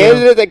 that Thank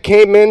candidate you. that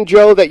came in,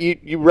 Joe, that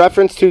you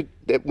referenced to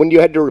when you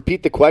had to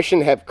repeat the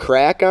question have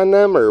crack on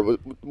them, or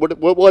what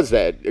was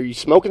that? Are you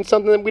smoking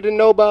something that we didn't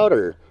know about,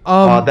 or?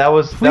 That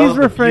was please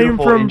the refrain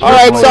beautiful from- intro All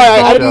right, to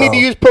sorry. the I didn't mean to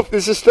show. use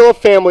This is still a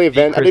family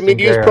event. I didn't mean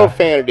to use Kristen Guerra.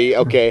 profanity.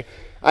 Okay.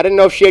 I didn't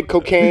know if she had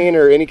cocaine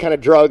or any kind of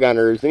drug on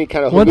her, or any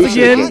kind of Once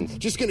again- hallucinogens.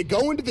 Just gonna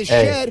go into the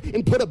Hey. shed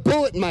and put a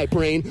bullet in my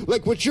brain,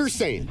 like what you're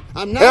saying.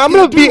 I'm not. And I'm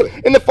gonna gonna be- do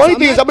it. and the funny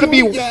thing is, not I'm gonna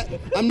doing be- it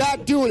yet. I'm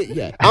not doing it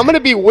yet. I'm going to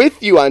be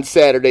with you on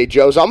Saturday,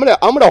 Joe. So I'm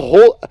gonna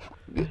hold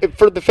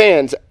for the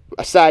fans.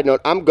 A side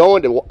note: I'm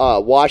going to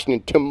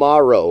Washington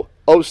tomorrow.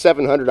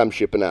 0700 I'm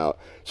shipping out.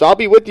 So I'll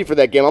be with you for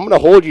that game. I'm going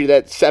to hold you to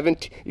that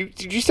 17.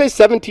 Did you say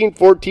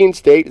 17-14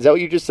 State? Is that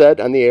what you just said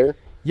on the air?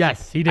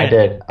 Yes, he did. I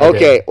did.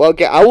 Okay, well,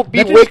 okay, I will be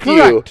That is with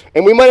you, correct.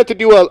 and we might have to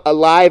do a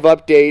live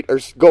update or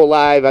go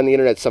live on the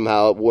internet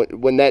somehow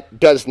when that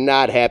does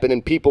not happen,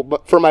 and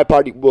people for my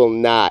party will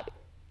not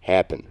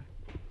happen.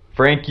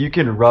 Frank, you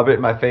can rub it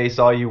in my face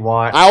all you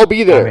want. I'll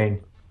be there. I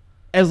mean,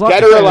 As long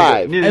Dead or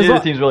alive. neither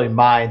team's really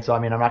mine, so I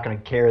mean, I'm not going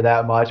to care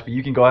that much. But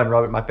you can go ahead and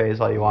rub it in my face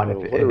all you want.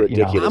 What a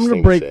ridiculous I'm going thing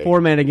to break say.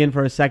 format again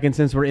for a second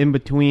since we're in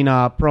between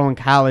pro and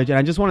college. And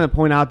I just wanted to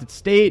point out that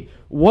State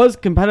was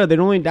competitive. They're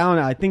only down,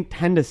 I think,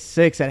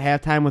 10-6 at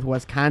halftime with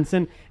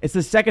Wisconsin. It's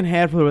the second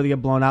half where they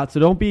get blown out.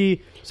 So don't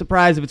be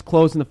surprised if it's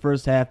close in the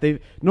first half. They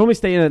normally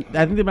stay in I think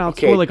they've been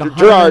outscored Okay, like 100.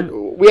 Gerard,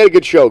 we had a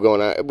good show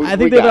going on. I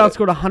think they've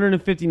outscored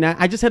 159.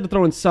 I just had to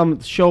throw in some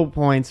show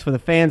points for the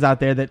fans out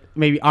there that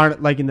maybe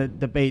aren't liking the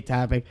debate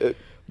topic.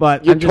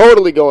 But You're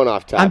totally going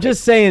off topic. I'm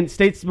just saying,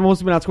 State's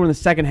mostly been outscored in the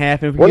second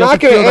half. And if we We're get not off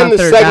the going field to on end the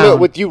third segment down,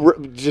 with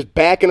you just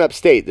backing up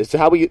State. This is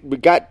how we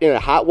got in a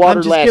hot water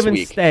I'm just last giving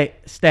week.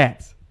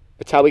 stats.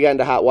 That's how we got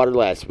into hot water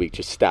last week.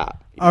 Just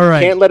stop. All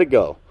right. Can't let it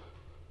go.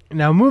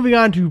 Now, moving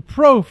on to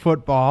pro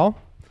football,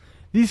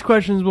 these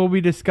questions will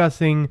be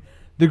discussing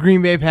the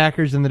Green Bay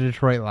Packers and the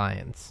Detroit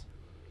Lions.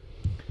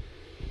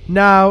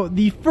 Now,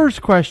 the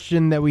first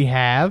question that we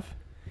have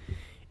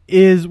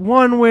is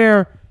one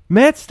where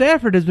Matt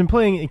Stafford has been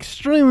playing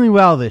extremely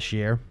well this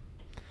year,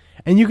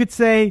 and you could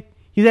say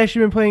he's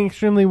actually been playing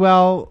extremely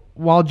well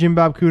while Jim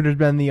Bob Cooter has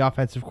been the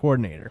offensive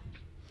coordinator.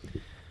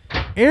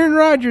 Aaron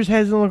Rodgers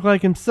hasn't looked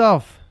like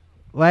himself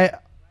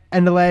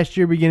end of last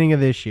year, beginning of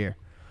this year.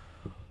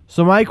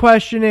 So my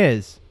question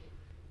is,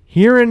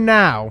 here and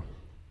now,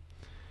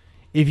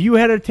 if you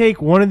had to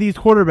take one of these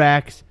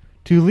quarterbacks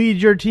to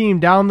lead your team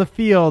down the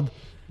field,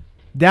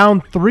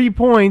 down 3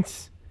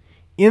 points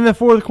in the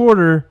fourth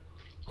quarter,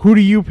 who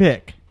do you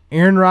pick?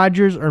 Aaron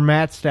Rodgers or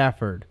Matt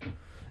Stafford?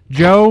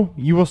 Joe,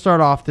 you will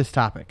start off this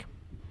topic.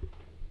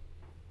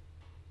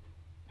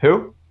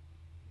 Who?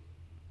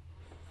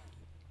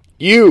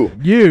 You,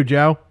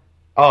 Joe.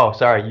 Oh,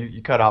 sorry.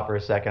 You cut out for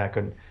a second. I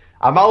couldn't.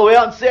 I'm all the way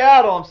out in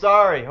Seattle. I'm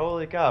sorry.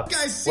 Holy cow.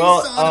 Guy's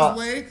seesawed his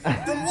way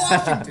from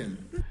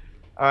Washington.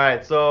 All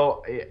right,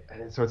 so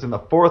it's in the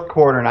fourth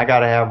quarter, and I got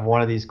to have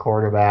one of these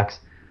quarterbacks.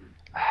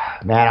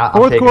 Man, I'm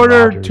Fourth taking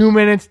quarter, Rodgers. 2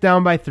 minutes,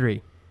 down by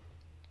 3.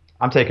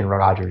 I'm taking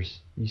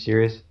Rodgers. You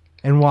serious?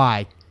 And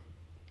why?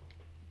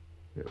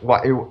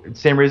 Why?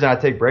 Same reason I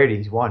take Brady.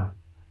 He's won.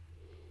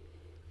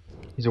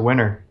 He's a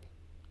winner.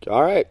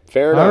 all right,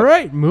 fair enough. All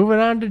right, moving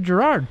on to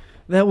Gerard.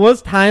 That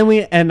was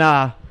timely, and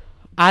I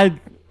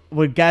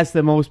would guess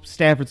that most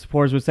Stafford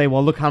supporters would say,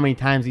 well, look how many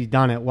times he's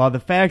done it. Well, the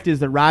fact is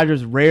that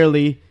Rodgers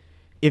rarely,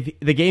 if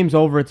the game's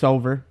over, it's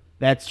over.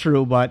 That's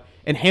true, but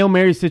in Hail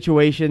Mary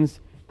situations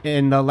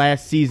in the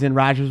last season,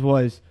 Rodgers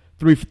was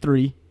 3 for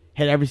 3,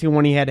 hit every single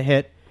one he had to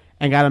hit,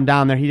 and got him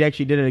down there. He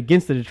actually did it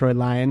against the Detroit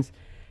Lions,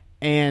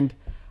 and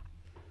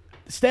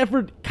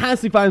Stafford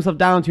constantly finds himself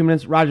down in 2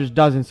 minutes. Rodgers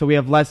doesn't, so we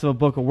have less of a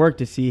book of work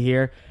to see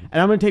here. And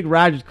I'm going to take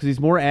Rodgers because he's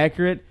more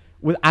accurate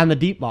on the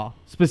deep ball,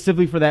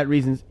 specifically for that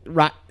reason.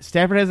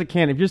 Stafford has a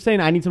cannon. If you're saying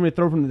I need somebody to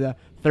throw from the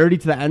 30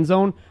 to the end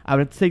zone, I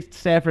would take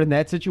Stafford in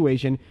that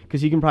situation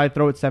because he can probably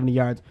throw it 70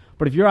 yards.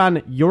 But if you're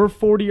on your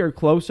 40 or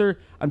closer,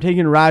 I'm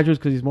taking Rodgers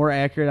because he's more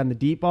accurate on the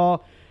deep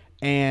ball,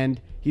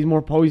 and he's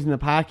more poised in the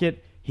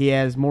pocket. He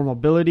has more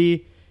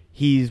mobility.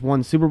 He's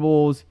won Super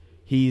Bowls.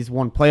 He's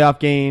won playoff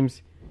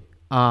games,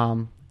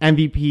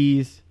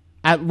 MVPs,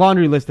 at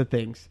laundry list of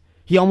things.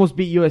 He almost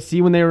beat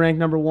USC when they were ranked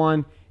number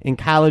 1 in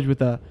college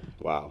with a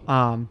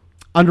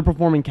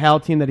underperforming Cal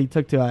team that he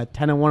took to a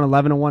 10-1,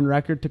 11-1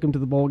 record, took him to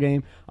the bowl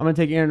game. I'm going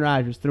to take Aaron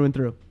Rodgers through and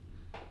through.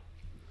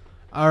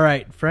 All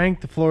right,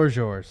 Frank, the floor is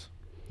yours.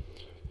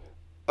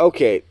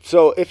 Okay,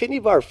 so if any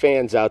of our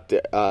fans out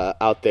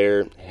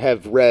there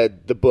have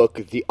read the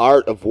book The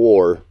Art of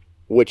War,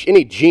 which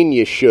any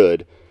genius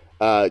should,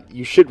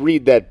 you should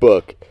read that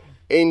book,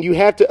 and you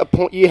have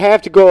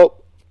to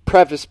go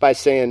preface by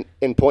saying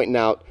and pointing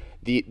out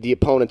the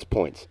opponent's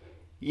points.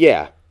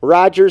 Yeah,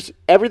 Rodgers,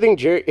 everything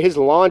his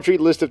laundry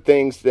list of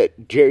things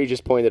that Jerry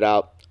just pointed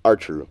out are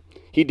true.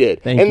 He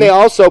did, Thank you. they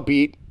also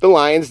beat the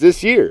Lions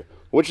this year,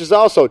 which is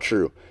also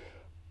true.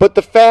 But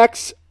the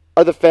facts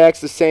are the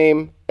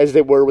same as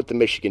they were with the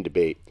Michigan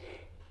debate.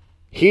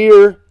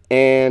 Here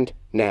and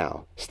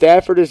now,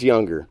 Stafford is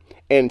younger.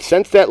 And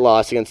since that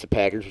loss against the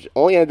Packers, which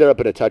only ended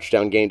up in a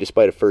touchdown game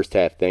despite a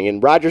first-half thing,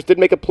 and Rodgers did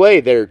make a play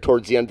there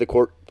towards the end of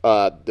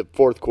the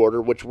fourth quarter,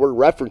 which we're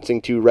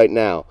referencing to right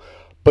now.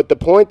 But the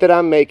point that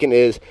I'm making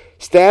is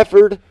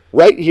Stafford,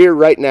 right here,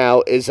 right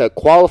now, is a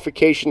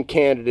qualification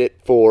candidate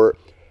for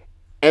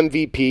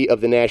MVP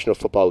of the National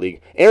Football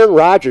League. Aaron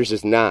Rodgers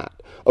is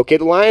not. Okay,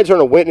 the Lions are on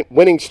a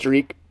winning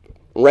streak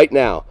right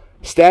now.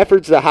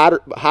 Stafford's the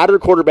hotter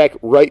quarterback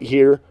right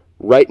here,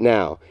 right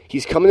now.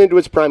 He's coming into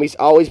his prime. He's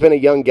always been a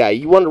young guy.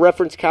 You want to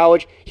reference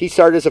college? He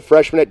started as a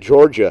freshman at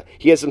Georgia.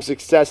 He has some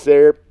success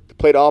there,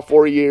 played all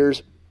 4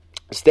 years.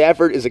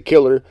 Stafford is a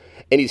killer,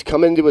 and he's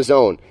coming into his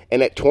own.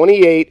 And at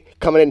 28,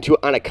 coming into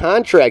on a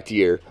contract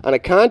year,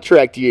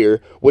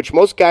 which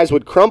most guys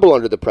would crumble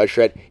under the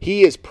pressure at,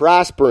 he is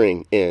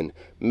prospering in.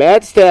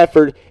 Matt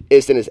Stafford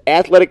is in his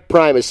athletic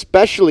prime,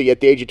 especially at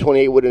the age of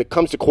 28 when it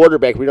comes to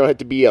quarterback. We don't have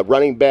to be a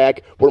running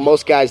back where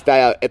most guys die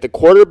out. At the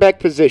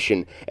quarterback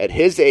position, at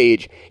his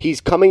age,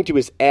 he's coming to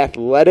his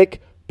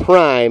athletic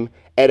prime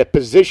at a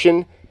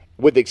position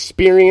with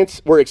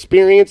experience, where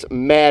experience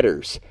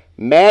matters.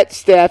 Matt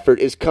Stafford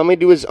is coming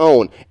to his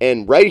own,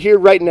 and right here,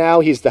 right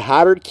now, he's the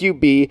hotter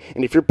QB,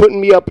 and if you're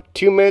putting me up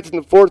 2 minutes in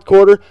the fourth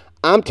quarter,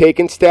 I'm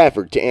taking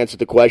Stafford to answer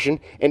the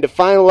question. And to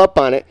final up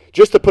on it,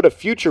 just to put a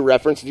future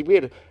reference,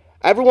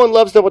 everyone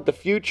loves to know what the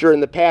future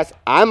and the past.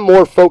 I'm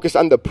more focused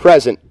on the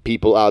present,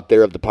 people out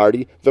there of the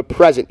party. The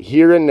present,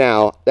 here and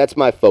now, that's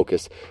my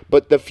focus.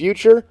 But the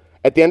future,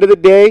 at the end of the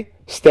day,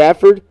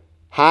 Stafford,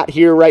 hot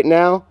here right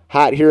now,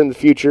 hot here in the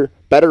future,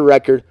 better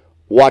record.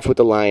 Watch what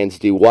the Lions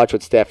do. Watch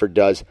what Stafford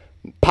does.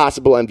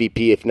 Possible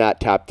MVP, if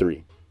not top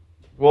 3.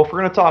 Well, if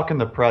we're going to talk in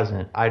the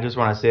present, I just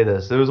want to say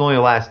this. It was only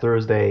last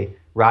Thursday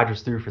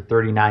Rodgers threw for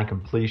 39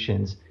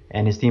 completions,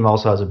 and his team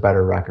also has a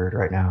better record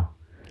right now.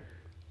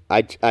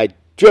 I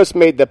just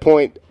made the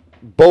point,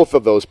 both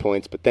of those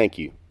points, but thank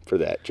you for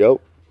that, Joe.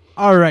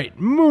 All right,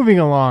 moving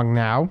along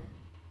now.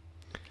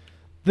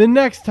 The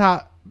next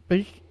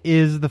topic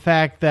is the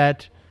fact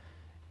that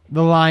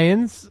the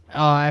Lions,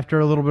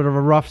 after a little bit of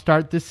a rough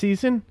start this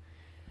season,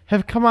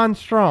 have come on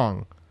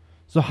strong.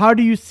 So how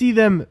do you see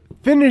them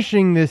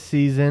finishing this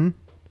season?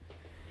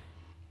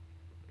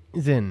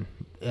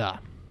 Yeah.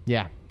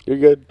 You're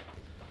good.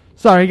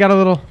 Sorry, got a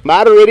little...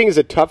 Moderating is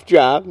a tough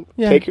job.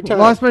 Yeah, take your time.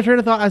 Lost my train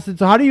of thought. I said,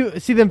 so how do you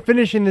see them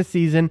finishing this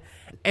season?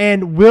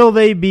 And will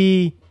they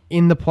be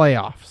in the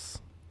playoffs.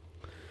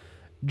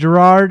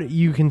 Gerard,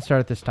 you can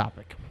start this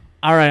topic.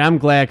 All right, I'm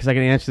glad because I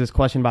can answer this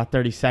question in about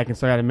 30 seconds.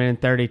 So I got a minute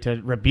and 30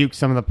 to rebuke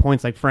some of the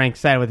points, like Frank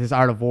said, with his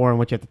Art of War and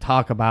what you have to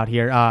talk about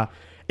here.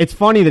 It's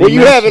funny that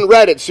you haven't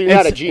read it, so you're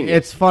not a genius.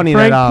 It's funny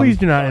Frank, that please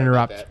do not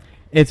interrupt.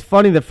 It's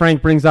funny that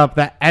Frank brings up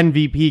the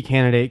MVP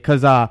candidate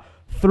because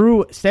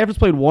Stafford's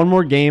played one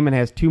more game and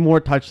has 2 more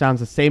touchdowns,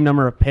 the same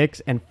number of picks,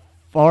 and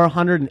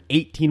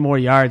 418 more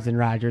yards than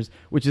Rodgers,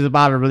 which is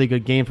about a really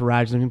good game for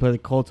Rodgers. If he play the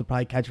Colts, he'll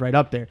probably catch right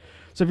up there.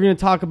 So if you're going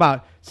to talk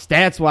about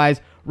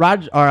stats-wise,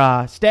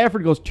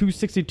 Stafford goes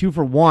 262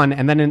 for 1,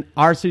 and then in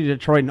our city,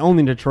 Detroit, and only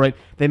in Detroit,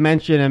 they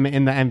mention him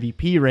in the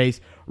MVP race.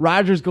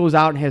 Rodgers goes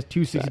out and has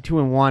 262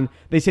 and 1.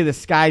 They say the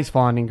sky's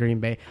falling in Green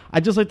Bay.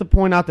 I'd just like to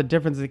point out the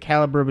difference in the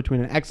caliber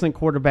between an excellent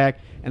quarterback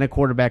and a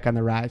quarterback on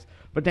the rise.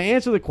 But to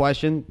answer the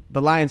question,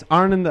 the Lions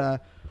aren't in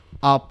the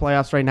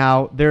playoffs right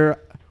now.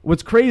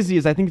 What's crazy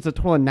is I think it's a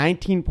total of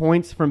 19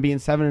 points from being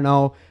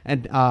 7-0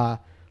 and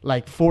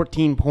like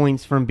 14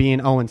 points from being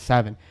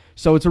 0-7.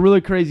 So it's a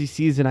really crazy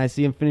season. I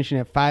see him finishing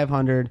at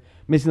 500,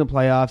 missing the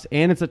playoffs,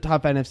 and it's a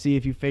tough NFC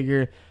if you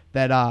figure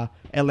that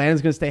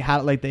Atlanta's going to stay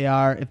hot like they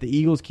are. If the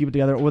Eagles keep it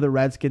together or the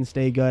Redskins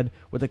stay good,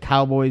 with the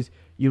Cowboys,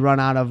 you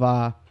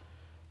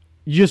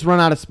just run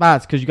out of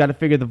spots because you got to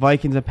figure the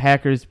Vikings and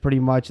Packers pretty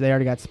much, they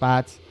already got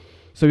spots.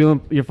 So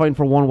you're fighting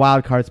for one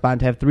wild card spot, and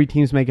to have 3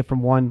 teams make it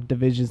from one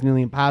division is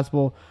nearly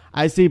impossible.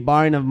 I see,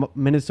 barring a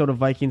Minnesota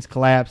Vikings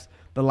collapse,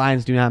 the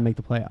Lions do not make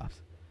the playoffs.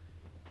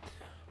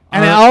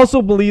 And I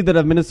also believe that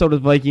a Minnesota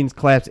Vikings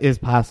collapse is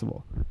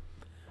possible.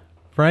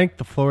 Frank,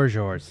 the floor is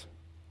yours.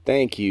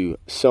 Thank you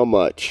so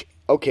much.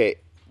 Okay,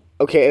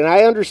 and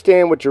I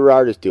understand what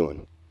Gerard is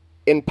doing.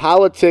 In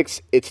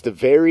politics, it's the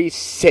very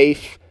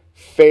safe,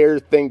 fair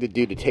thing to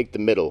do to take the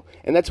middle,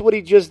 and that's what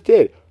he just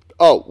did.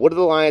 Oh, what are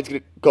the Lions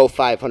going to go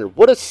 500?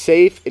 What a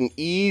safe and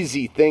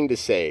easy thing to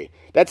say.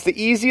 That's the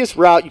easiest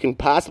route you can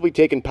possibly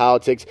take in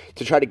politics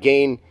to try to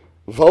gain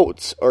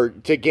votes or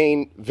to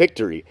gain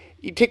victory.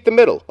 You take the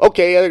middle.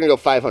 Okay, they're going to go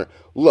 500.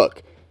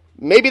 Look,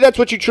 maybe that's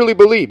what you truly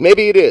believe.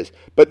 Maybe it is.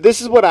 But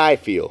this is what I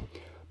feel.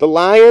 The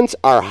Lions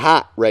are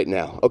hot right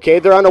now, okay?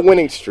 They're on a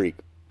winning streak.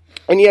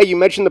 And, yeah, you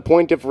mentioned the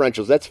point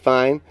differentials. That's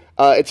fine.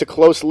 It's a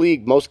close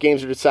league. Most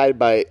games are decided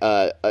by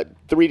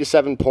 3 to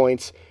 7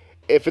 points.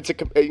 If it's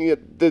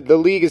the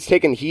league has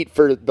taken heat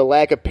for the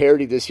lack of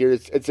parity this year.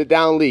 It's a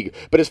down league.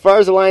 But as far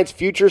as the Lions'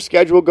 future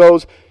schedule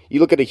goes, you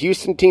look at a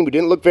Houston team who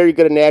didn't look very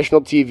good on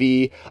national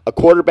TV, a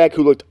quarterback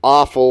who looked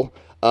awful.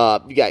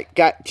 You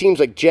got teams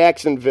like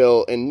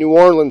Jacksonville and New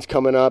Orleans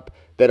coming up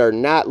that are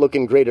not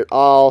looking great at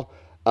all.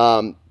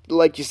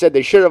 Like you said,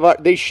 they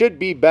should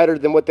be better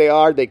than what they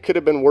are. They could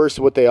have been worse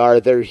than what they are.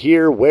 They're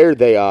here where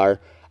they are.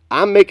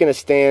 I'm making a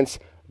stance.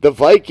 The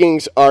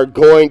Vikings are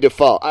going to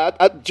fall.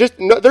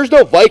 There's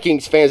no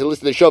Vikings fans that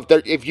listen to the show.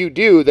 If you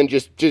do, then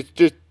just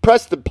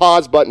press the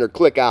pause button or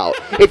click out.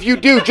 If you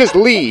do, just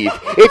leave.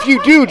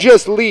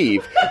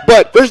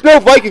 But there's no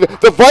Vikings.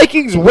 The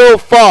Vikings will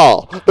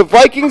fall. And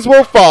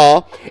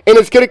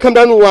it's going to come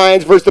down to the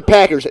Lions versus the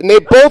Packers. And they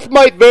both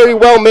might very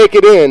well make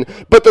it in.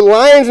 But the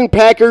Lions and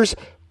Packers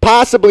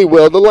possibly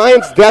will. The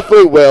Lions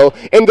definitely will,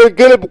 and they're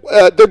gonna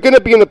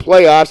be in the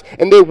playoffs,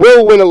 and they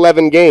will win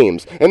 11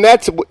 games. And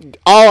that's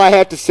all I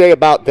have to say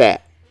about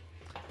that.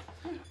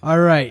 All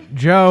right,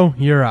 Joe,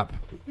 you're up.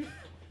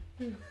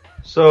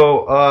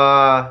 So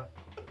for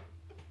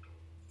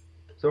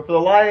the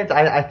Lions,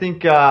 I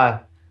think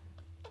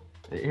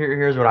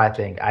here's what I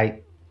think.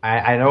 I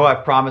know I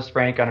promised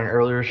Frank on an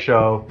earlier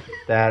show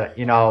that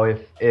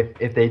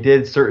if they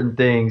did certain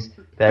things,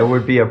 that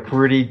would be a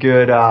pretty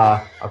good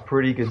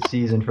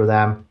season for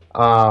them.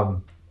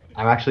 I'm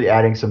actually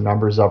adding some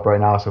numbers up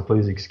right now, so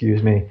please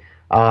excuse me.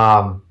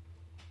 1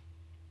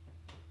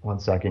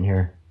 second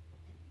here.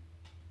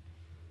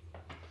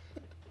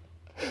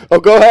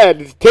 Oh, go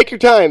ahead. Take your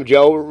time,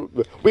 Joe.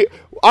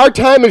 Our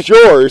time is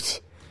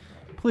yours.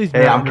 Please.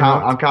 Hey, I'm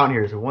counting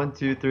here. So 1,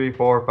 2, 3,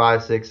 4,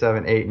 5, 6,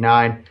 7, 8,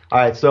 9. All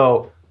right.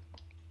 So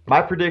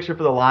my prediction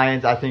for the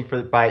Lions, I think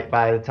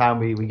by the time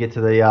we get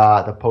to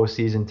the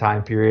postseason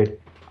time period,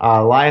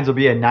 Lions will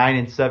be a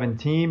 9-7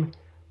 team,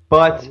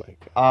 but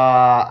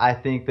I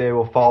think they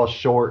will fall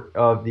short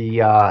of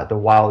the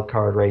wild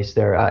card race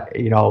there.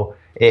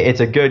 It's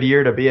a good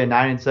year to be a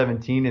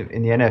 9-7 team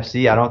in the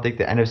NFC. I don't think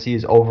the NFC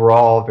is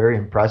overall very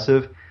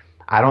impressive.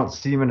 I don't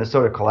see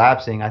Minnesota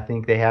collapsing. I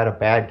think they had a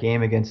bad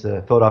game against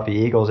the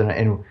Philadelphia Eagles,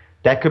 and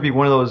that could be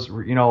one of those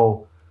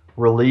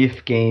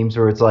relief games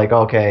where it's like,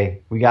 okay,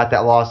 we got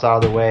that loss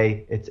out of the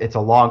way. It's a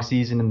long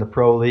season in the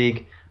pro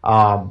league.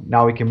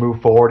 Now we can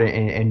move forward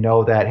and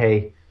know that,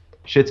 hey,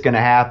 shit's gonna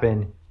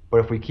happen.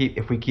 But if we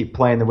keep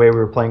playing the way we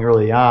were playing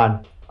early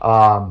on,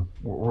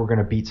 we're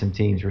gonna beat some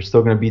teams. We're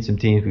still gonna beat some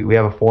teams. We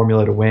have a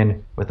formula to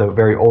win with a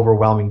very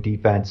overwhelming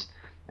defense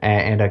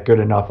and a good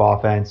enough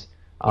offense.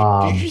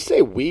 Did you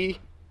say we?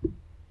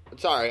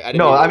 Sorry, I didn't.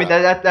 No, I mean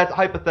that's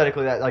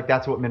hypothetically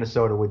that's what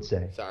Minnesota would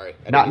say. Sorry,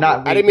 I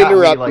didn't mean to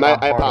interrupt.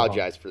 I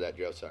apologize for that,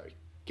 Joe. Sorry.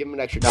 Give him an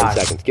extra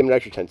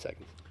 10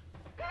 seconds.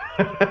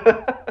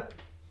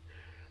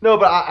 No,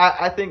 but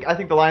I think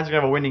the Lions are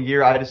gonna have a winning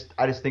year. I just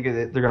think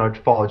that they're gonna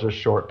fall just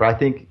short. But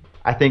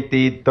I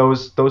think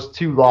those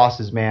two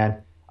losses,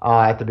 man,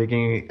 at the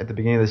beginning of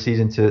the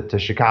season to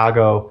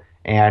Chicago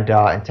and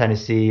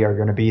Tennessee are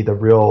gonna be the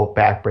real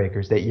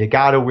backbreakers. That you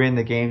got to win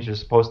the games you're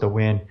supposed to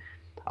win.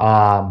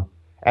 And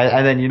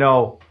then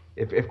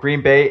if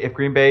Green Bay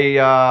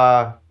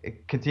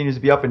it continues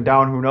to be up and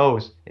down, who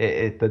knows?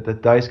 The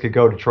dice could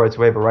go Detroit's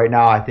way. But right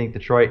now, I think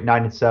Detroit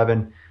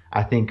 9-7.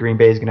 I think Green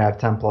Bay is gonna have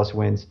 10+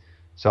 wins.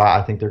 So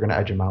I think they're going to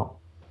edge them out.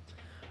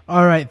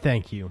 All right,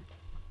 thank you.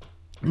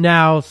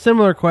 Now,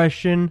 similar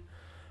question,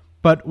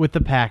 but with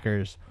the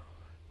Packers.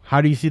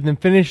 How do you see them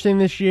finishing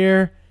this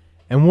year?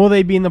 And will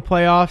they be in the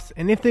playoffs?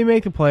 And if they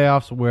make the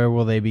playoffs, where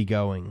will they be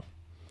going?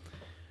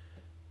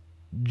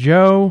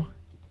 Joe,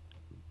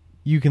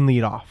 you can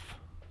lead off.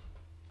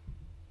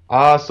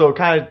 So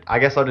I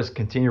guess I'll just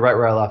continue right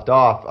where I left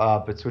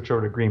off, but switch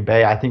over to Green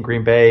Bay. I think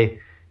Green Bay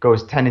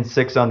goes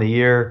 10-6 on the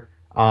year,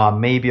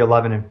 maybe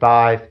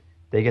 11-5.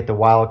 They get the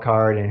wild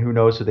card, and who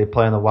knows who they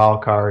play in the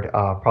wild card.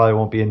 Probably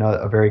won't be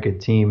a very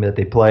good team that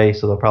they play,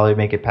 so they'll probably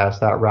make it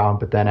past that round.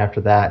 But then after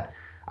that,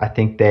 I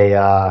think they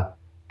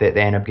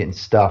end up getting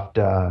stuffed,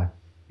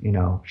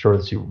 short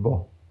of the Super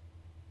Bowl.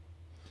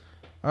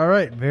 All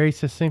right, very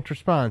succinct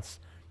response.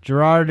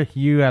 Gerard,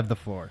 you have the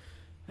floor.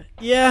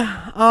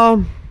 Yeah,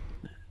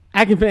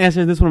 I can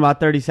answer this one in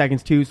about 30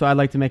 seconds too, so I'd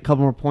like to make a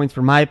couple more points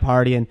for my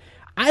party. And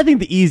I think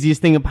the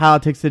easiest thing in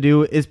politics to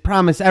do is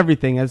promise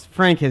everything, as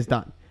Frank has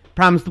done.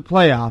 Promise the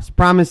playoffs,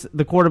 promise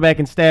the quarterback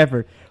in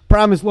Stafford,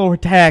 promise lower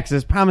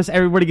taxes, promise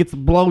everybody gets a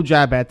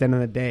blowjob at the end of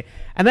the day.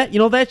 And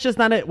that's just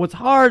not it. What's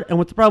hard and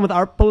what's the problem with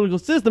our political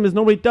system is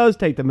nobody does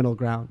take the middle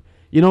ground.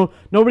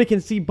 Nobody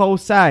can see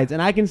both sides,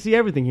 and I can see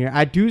everything here.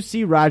 I do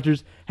see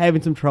Rodgers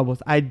having some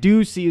troubles. I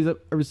do see the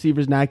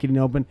receivers not getting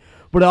open.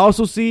 What I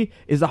also see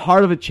is the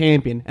heart of a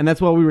champion, and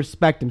that's why we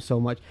respect him so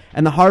much,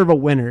 and the heart of a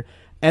winner.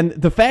 And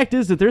the fact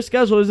is that their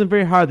schedule isn't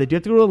very hard. They do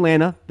have to go to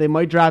Atlanta. They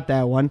might drop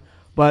that one.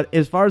 But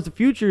as far as the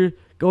future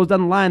goes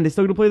down the line, they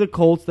still get to play the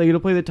Colts, they get to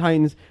play the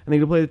Titans, and they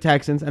get to play the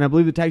Texans. And I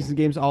believe the Texans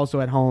game's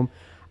also at home.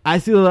 I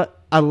see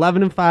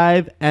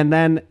 11-5, and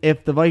then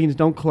if the Vikings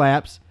don't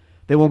collapse,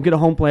 they won't get a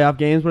home playoff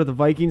games. But if the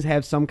Vikings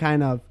have some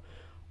kind of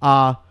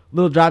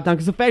little drop down,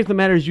 because the fact of the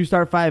matter is you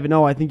start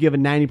 5-0, I think you have a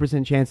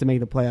 90% chance to make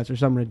the playoffs or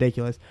something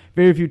ridiculous.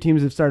 Very few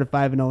teams have started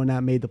 5-0 and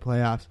not made the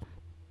playoffs.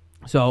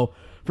 So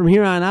from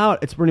here on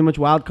out, it's pretty much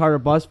wild card or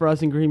bust for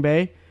us in Green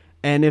Bay.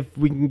 And if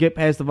we can get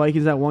past the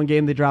Vikings that one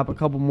game, they drop a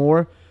couple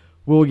more,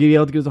 we'll be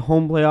able to get us a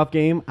home playoff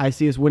game. I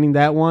see us winning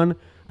that one.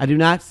 I do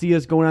not see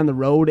us going on the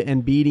road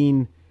and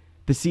beating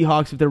the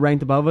Seahawks if they're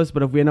ranked above us.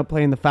 But if we end up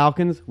playing the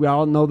Falcons, we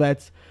all know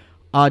that's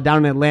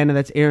down in Atlanta.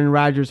 That's Aaron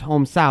Rodgers'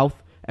 home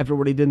south after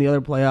what he did in the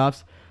other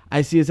playoffs.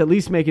 I see us at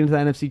least making it to the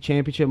NFC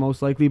Championship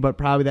most likely, but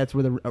probably that's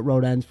where the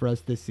road ends for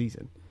us this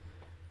season.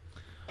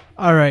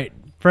 All right,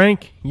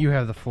 Frank, you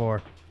have the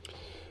floor.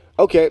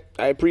 Okay,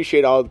 I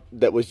appreciate all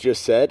that was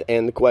just said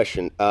and the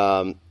question.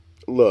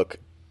 Look,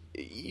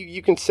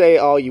 you can say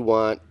all you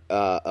want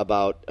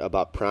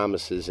about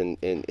promises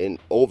and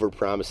over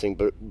promising,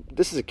 but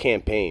this is a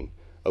campaign,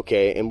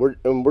 okay? And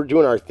we're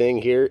doing our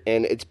thing here,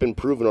 and it's been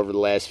proven over the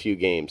last few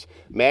games.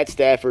 Matt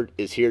Stafford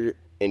is here,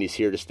 and he's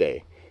here to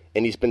stay,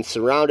 and he's been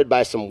surrounded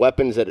by some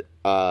weapons that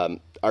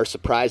are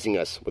surprising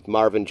us with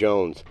Marvin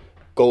Jones,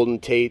 Golden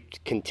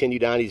Tate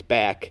continued on, he's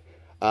back.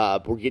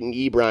 We're getting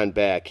Ebron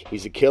back.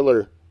 He's a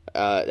killer.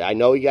 I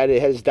know he had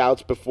his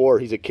doubts before.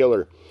 He's a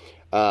killer.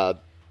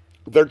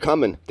 They're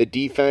coming. The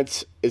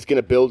defense is going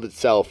to build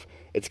itself.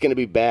 It's going to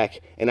be back.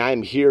 And I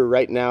am here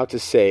right now to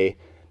say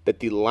that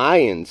the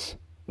Lions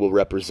will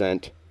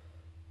represent,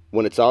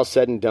 when it's all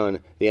said and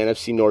done, the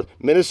NFC North.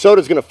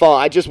 Minnesota's going to fall.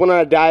 I just went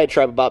on a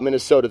diatribe about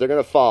Minnesota. They're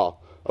going to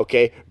fall.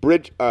 Okay?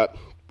 I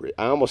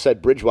almost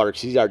said Bridgewater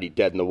because he's already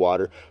dead in the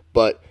water.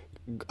 But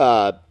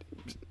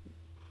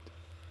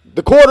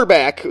the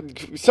quarterback,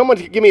 someone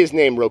give me his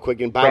name real quick.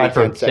 And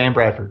Sam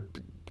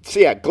Bradford. So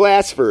yeah,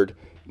 Glassford,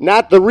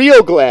 not the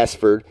real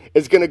Glassford,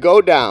 is going to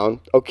go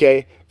down,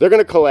 okay? They're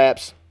going to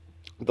collapse.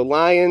 The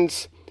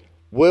Lions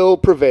will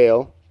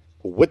prevail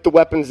with the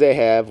weapons they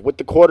have, with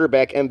the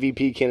quarterback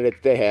MVP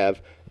candidates they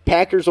have.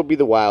 Packers will be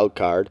the wild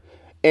card.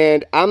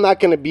 And I'm not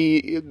going to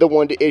be the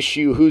one to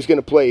issue who's going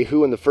to play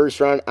who in the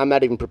first round. I'm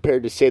not even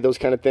prepared to say those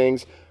kind of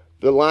things.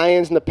 The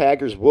Lions and the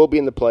Packers will be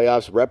in the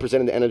playoffs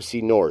representing the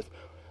NFC North.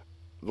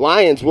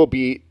 Lions will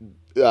be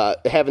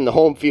having the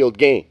home field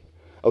game,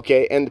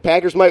 okay? And the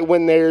Packers might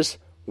win theirs,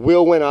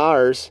 we'll win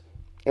ours,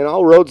 and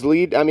all roads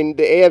lead. I mean,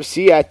 the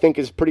AFC, I think,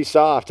 is pretty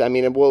soft. I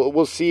mean,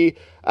 we'll see.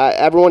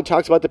 Everyone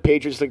talks about the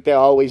Patriots like they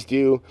always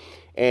do,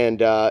 and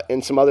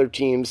some other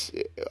teams.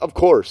 Of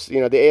course, the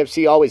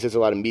AFC always has a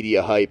lot of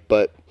media hype,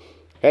 but,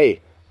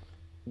 hey,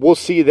 we'll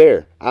see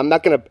there. I'm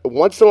not going to –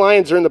 once the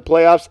Lions are in the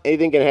playoffs,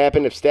 anything can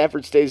happen. If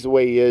Stafford stays the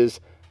way he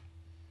is,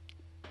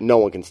 no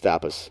one can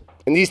stop us.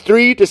 And these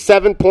 3 to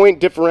 7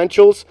 point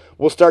differentials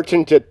will start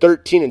turning to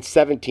 13 and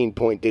 17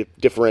 point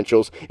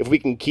differentials if we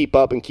can keep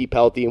up and keep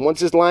healthy. And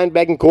once this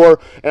linebacking core,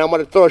 and I'm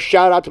going to throw a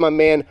shout out to my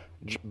man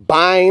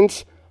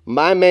Bynes,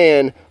 my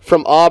man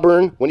from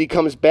Auburn, when he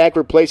comes back,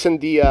 replacing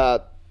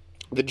the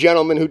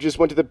gentleman who just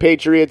went to the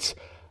Patriots,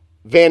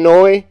 Van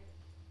Noy,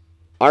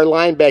 our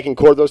linebacking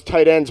core, those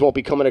tight ends won't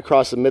be coming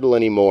across the middle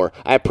anymore.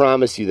 I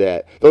promise you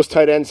that. Those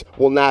tight ends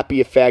will not be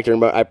a factor,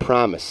 but I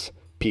promise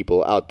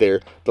people out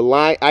there.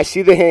 I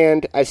see the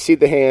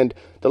hand.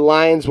 The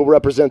Lions will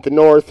represent the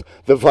North.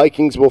 The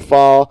Vikings will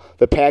fall.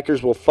 The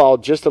Packers will fall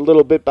just a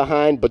little bit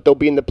behind, but they'll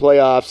be in the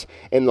playoffs,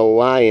 and the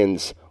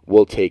Lions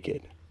will take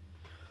it.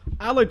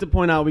 I'd like to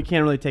point out we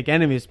can't really take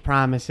any of his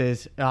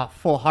promises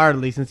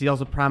full-heartedly, since he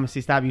also promised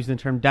he stopped using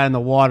the term dead in the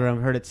water.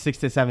 I've heard it 6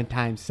 to 7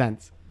 times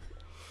since.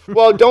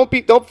 Well,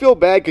 don't feel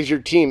bad because your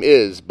team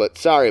is, but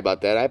sorry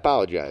about that. I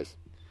apologize.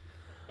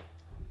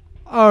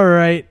 All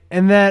right,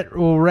 and that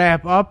will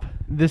wrap up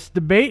this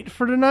debate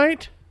for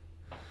tonight.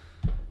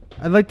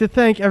 I'd like to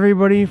thank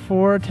everybody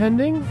for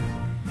attending.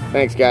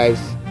 Thanks, guys.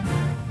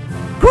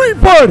 Green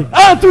party!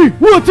 On 3,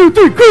 1, 2,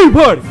 3, green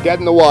party! Dead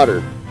in the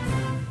water.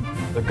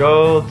 The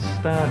gold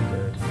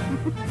standard.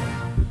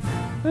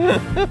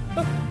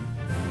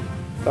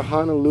 The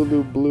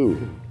Honolulu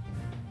Blue.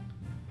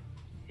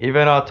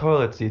 Even our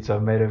toilet seats are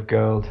made of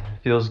gold.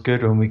 Feels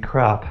good when we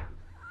crop.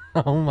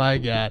 Oh my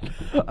God!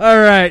 All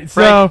right,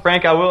 so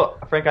Frank,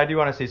 I do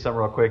want to say something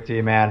real quick to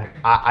you, man.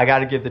 I got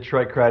to give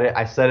Detroit credit.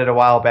 I said it a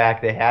while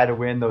back. They had to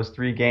win those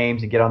 3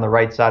 games and get on the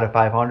right side of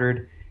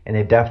 500, and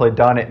they've definitely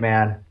done it,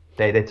 man.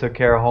 They took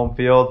care of home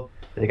field.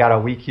 They got a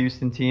weak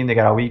Houston team. They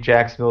got a weak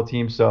Jacksonville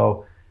team.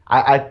 So,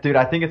 I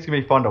think it's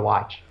gonna be fun to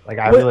watch. Like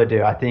I really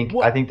do. I think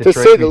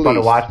Detroit's gonna be fun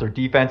to watch. Their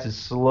defense is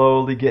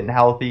slowly getting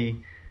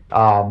healthy.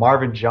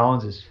 Marvin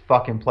Jones is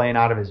fucking playing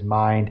out of his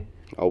mind.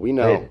 Oh, we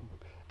know.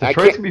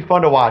 Detroit's gonna be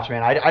fun to watch,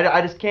 man.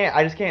 I just can't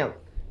having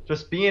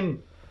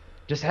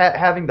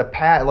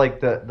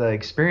the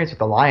experience with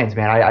the Lions,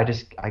 man.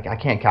 I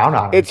can't count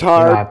on it. It's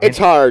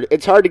hard.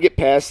 It's hard to get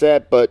past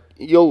that, but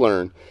you'll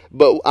learn.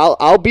 But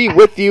I'll be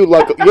with you.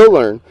 Like you'll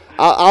learn.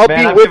 I'll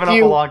be with given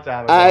you. Up a long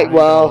time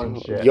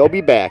ago. You'll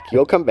be back.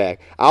 You'll come back.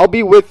 I'll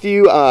be with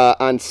you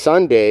on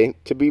Sunday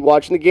to be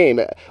watching the game.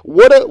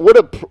 What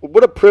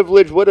a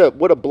privilege. What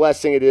a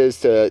blessing it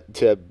is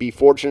to be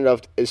fortunate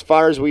enough. As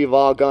far as we've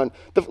all gone.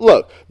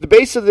 Look, the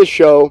base of this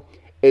show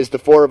is the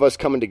 4 of us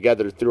coming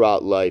together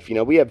throughout life. You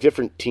know, we have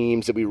different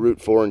teams that we root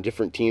for and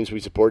different teams we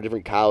support,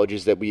 different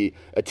colleges that we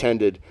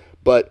attended.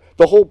 But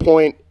the whole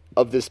point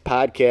of this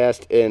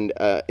podcast and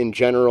in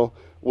general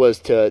was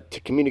to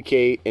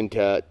communicate and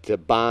to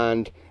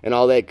bond and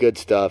all that good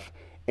stuff.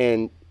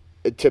 And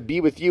to be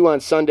with you on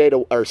Sunday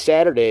or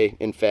Saturday,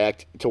 in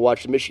fact, to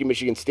watch the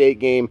Michigan State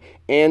game,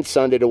 and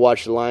Sunday to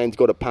watch the Lions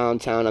go to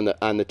Pound Town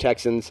on the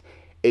Texans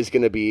is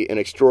going to be an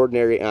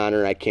extraordinary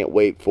honor. I can't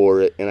wait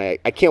for it, and I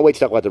can't wait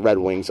to talk about the Red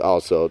Wings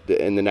also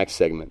in the next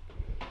segment.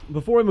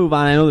 Before we move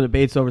on, I know the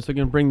debate's over, so we're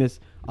going to bring this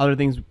other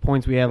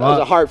points we have up. That was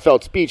a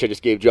heartfelt speech I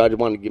just gave Joe. I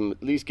wanted to give him,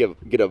 at least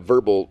get a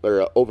verbal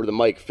or over the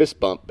mic fist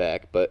bump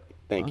back, but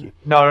thank you.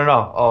 No.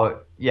 Oh,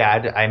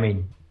 yeah, I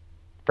mean,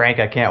 Frank,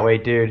 I can't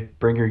wait, dude.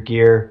 Bring your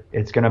gear.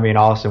 It's going to be an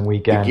awesome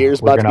weekend. The gear's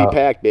about to be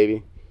packed,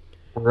 baby.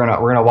 We're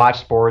gonna watch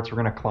sports. We're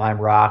gonna climb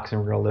rocks,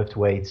 and we're gonna lift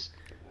weights.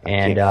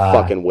 And can't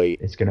fucking wait.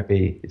 It's gonna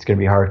be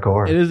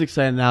hardcore. It is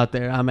exciting out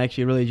there. I'm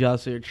actually really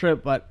jealous of your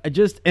trip, but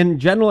just in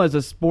general as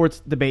a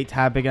sports debate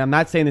topic, and I'm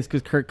not saying this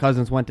because Kirk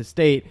Cousins went to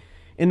State.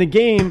 In the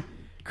game,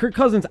 Kirk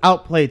Cousins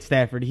outplayed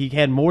Stafford. He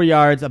had more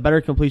yards, a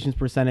better completions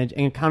percentage,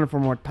 and accounted for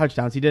more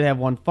touchdowns. He did have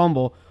 1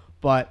 fumble,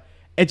 but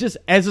it just,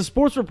 as a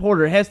sports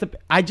reporter, it has to.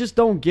 I just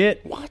don't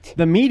get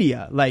the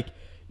media. Like,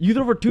 you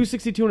throw for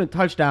 262 and a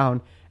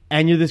touchdown,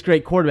 and you're this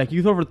great quarterback.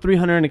 You throw for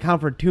 300 and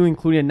account for 2,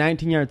 including a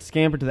 19-yard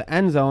scamper to the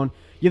end zone.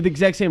 You have the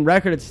exact same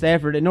record at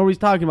Stafford, and nobody's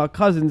talking about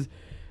Cousins.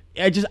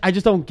 I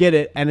just don't get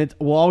it, and it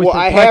will always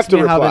perplex me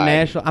how the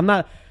national. I'm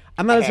not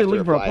necessarily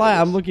looking for a reply.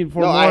 I'm looking for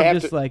more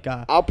of just like.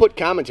 I'll put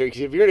commentary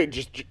because if you're gonna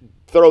just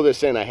throw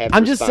this in, I have.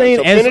 I'm just saying,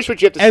 so finish what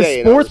you have to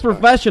say. As sports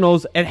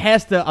professionals, it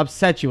has to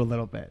upset you a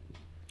little bit,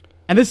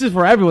 and this is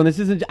for everyone. This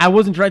isn't. I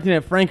wasn't directing it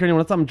at Frank or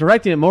anyone else. I'm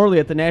directing it morally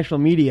at the national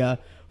media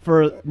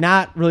for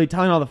not really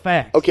telling all the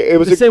facts. Okay, it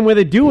was the same way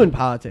they do in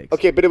politics.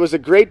 Okay, but it was a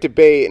great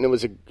debate, and it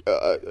was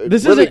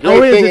this really isn't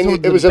great thing.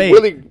 And it was debate. A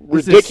really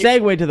ridiculous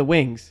segue to the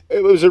Wings.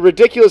 It was a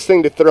ridiculous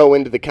thing to throw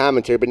into the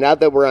commentary, but now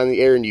that we're on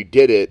the air and you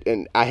did it,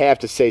 and I have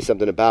to say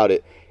something about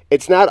it.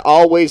 It's not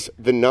always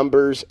the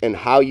numbers and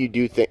how you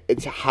do things.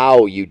 It's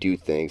how you do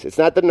things. It's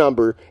not the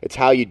number. It's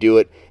how you do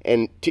it.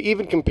 And to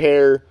even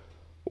compare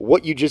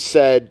what you just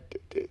said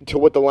to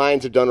what the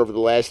Lions have done over the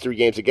last 3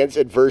 games against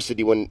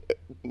adversity when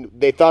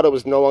they thought it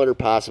was no longer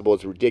possible.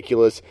 It's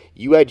ridiculous.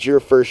 You had your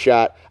first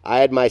shot. I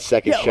had my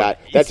second shot.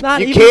 That's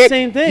not even the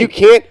same thing.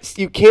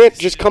 You can't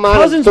just come on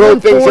Cousins and throw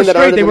things in that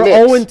aren't in the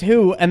mix. They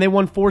were 0-2, and they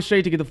won 4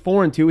 straight to get to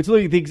 4-2. It's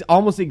literally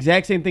almost the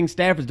exact same thing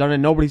Stafford's done,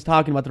 and nobody's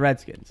talking about the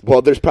Redskins.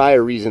 Well, there's probably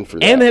a reason for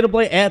that. And they had to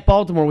play at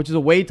Baltimore, which is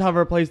a way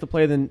tougher place to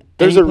play than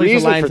there's any a place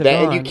reason the Lions for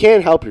that, and you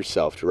can't help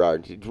yourself,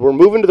 Gerard. We're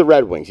moving to the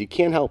Red Wings. You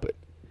can't help it.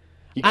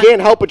 You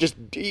can't help but just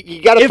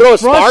you got to throw a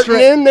Spartan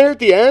in there at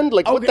the end.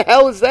 Like, what the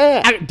hell is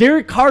that?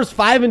 Derek Carr's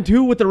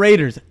 5-2 with the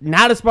Raiders.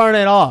 Not a Spartan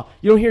at all.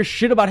 You don't hear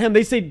shit about him.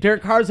 They say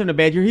Derek Carr's having a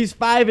bad year. He's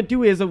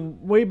 5-2. He has a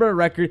way better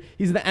record.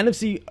 He's in the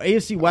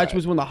AFC West, which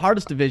was one of the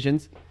hardest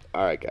divisions.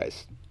 All right,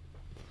 guys.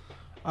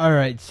 All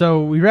right,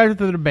 so we wrapped up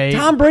the debate.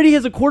 Tom Brady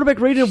has a quarterback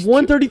rating of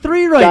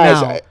 133 right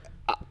now.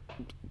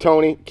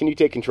 Tony, can you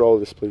take control of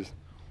this, please?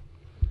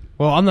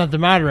 Well, I'm not the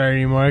moderator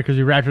anymore because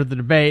we wrapped up the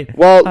debate.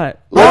 Well, all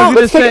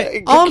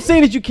I'm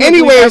saying is you can't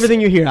believe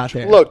everything you hear out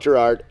there. Look,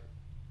 Gerard,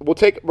 we're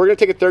going to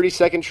take a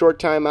 30-second short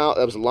timeout.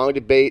 That was a long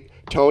debate.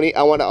 Tony,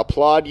 I want to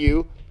applaud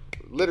you,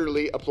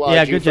 literally applaud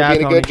you for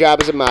being a good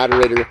job as a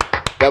moderator.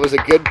 That was a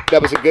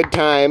good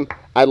time.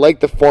 I like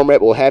the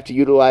format. We'll have to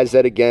utilize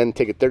that again.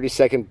 Take a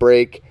 30-second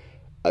break.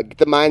 Get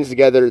the minds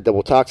together. Then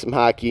we'll talk some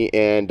hockey.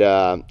 And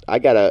I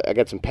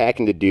got some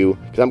packing to do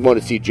because I'm going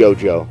to see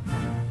JoJo.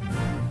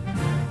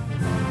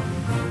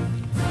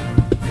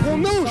 Well,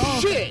 no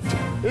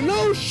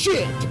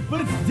shit.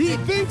 But it's deep. You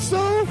think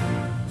so?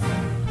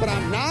 But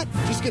I'm not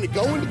just going to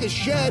go into the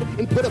shed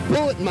and put a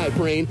bullet in my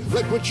brain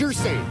like what you're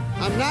saying.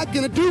 I'm not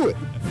going to do it.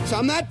 So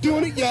I'm not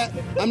doing it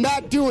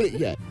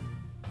yet.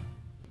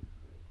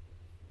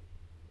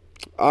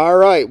 All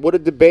right, what a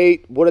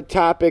debate, what a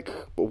topic,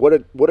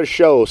 what a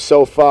show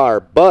so far.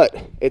 But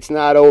it's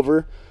not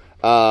over.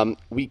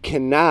 We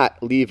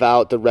cannot leave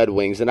out the Red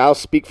Wings. And I'll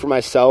speak for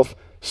myself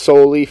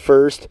solely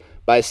first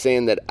by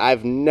saying that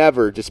I've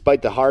never,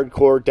 despite the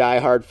hardcore,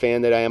 diehard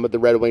fan that I am of the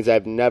Red Wings,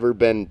 I've never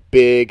been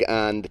big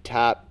on the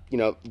top,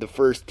 the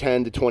first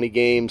 10 to 20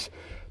 games.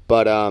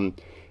 But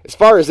as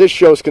far as this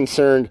show's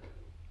concerned,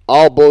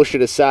 all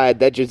bullshit aside,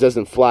 that just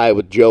doesn't fly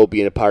with Joe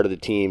being a part of the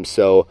team.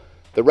 So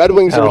the Red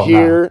Wings are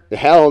here. No.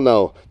 Hell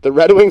no. The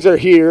Red Wings are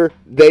here.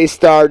 They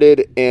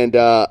started, and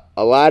a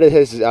lot of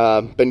it has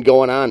been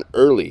going on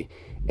early.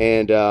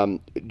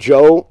 And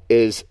Joe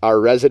is our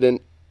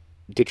resident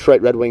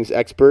Detroit Red Wings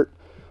expert.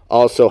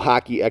 Also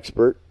hockey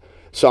expert.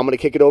 So I'm going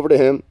to kick it over to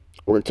him.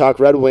 We're going to talk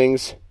Red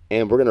Wings,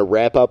 and we're going to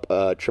wrap up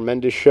a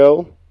tremendous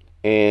show,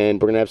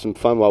 and we're going to have some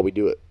fun while we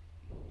do it.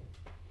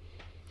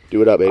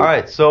 Do it up, baby. All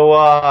right, so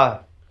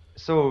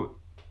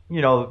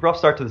rough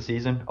start to the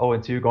season,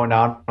 0-2, going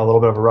down a little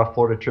bit of a rough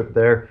Florida trip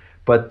there.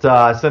 But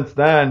since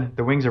then,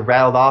 the Wings have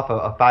rattled off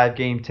a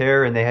 5-game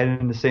tear, and they head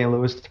into St.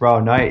 Louis tomorrow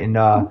night. And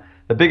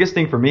the biggest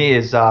thing for me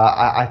is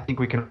I think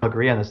we can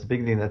agree on this. The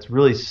big thing that's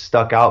really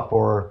stuck out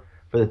for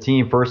the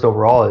team first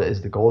overall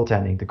is the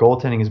goaltending. The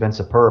goaltending has been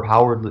superb.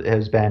 Howard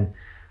has been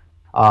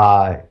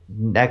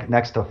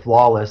next to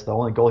flawless. The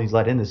only goal he's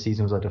let in this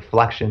season was a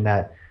deflection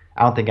that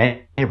I don't think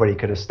anybody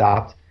could have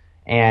stopped.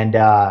 And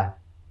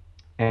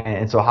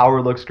so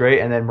Howard looks great,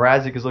 and then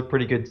Mrazek has looked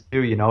pretty good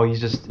too.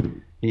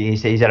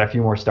 He's had a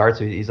few more starts.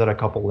 So he's let a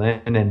couple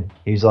in, and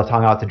he's left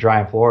hung out to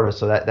dry in Florida,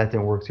 so that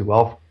didn't work too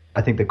well.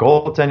 I think the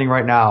goaltending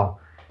right now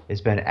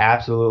has been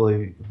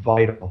absolutely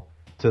vital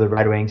to the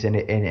Red Wings,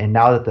 and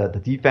now that the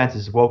defense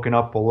has woken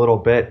up a little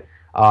bit,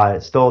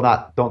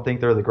 don't think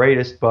they're the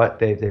greatest, but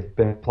they've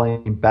been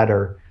playing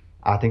better.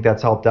 I think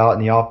that's helped out,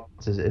 and the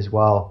offense as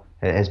well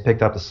has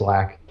picked up the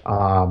slack.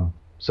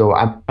 So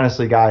I'm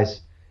honestly,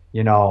 guys,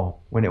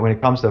 when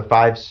it comes to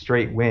 5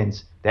 straight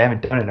wins, they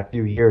haven't done it in a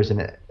few years, and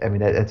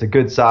that's a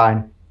good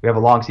sign. We have a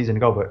long season to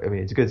go, but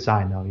it's a good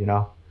sign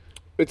though.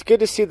 It's good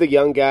to see the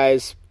young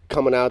guys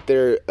coming out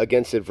there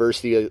against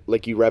adversity,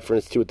 like you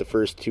referenced to with the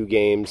first 2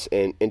 games,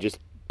 and just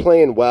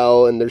playing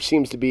well. And there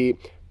seems to be,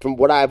 from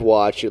what I've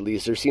watched at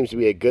least, there seems to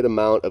be a good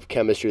amount of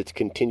chemistry that's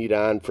continued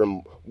on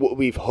from what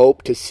we've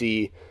hoped to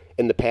see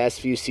in the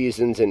past few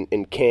seasons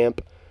in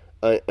camp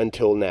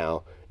until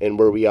now, and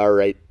where we are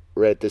right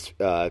at this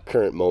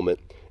current moment.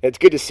 And it's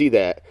good to see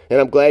that, and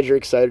I'm glad you're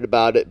excited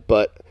about it.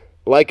 But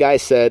like I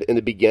said in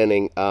the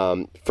beginning,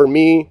 for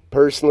me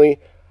personally,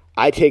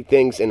 I take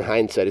things in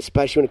hindsight,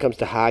 especially when it comes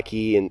to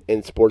hockey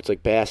and sports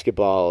like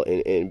basketball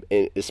and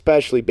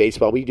especially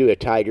baseball. We do a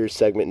Tigers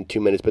segment in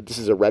 2 minutes, but this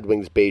is a Red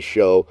Wings-based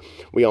show.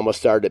 We almost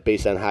started it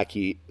based on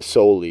hockey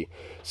solely.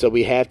 So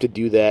we have to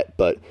do that,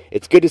 but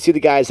it's good to see the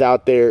guys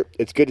out there.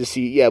 It's good to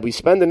see, we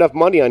spend enough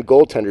money on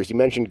goaltenders. You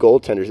mentioned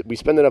goaltenders. We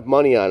spend enough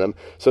money on them,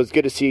 so it's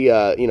good to see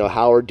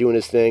Howard doing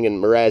his thing,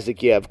 and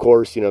Mrazek, of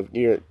course,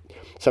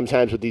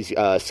 sometimes with these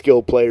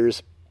skilled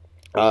players,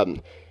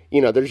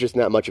 there's just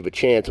not much of a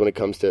chance when it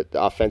comes to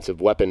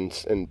offensive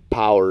weapons and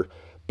power.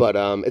 But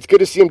it's good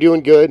to see him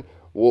doing good.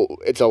 Well,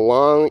 it's a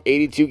long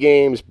 82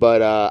 games,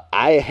 but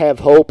I have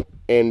hope.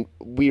 And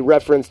we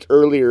referenced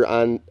earlier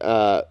on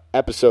earlier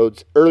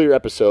episodes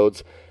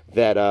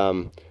that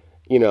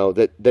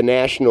that the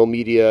national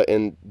media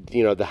and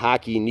the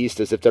hockey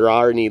nistas, if there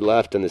are any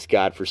left on this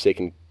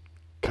godforsaken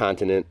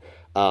continent,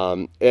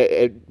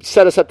 it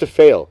set us up to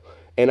fail.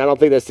 And I don't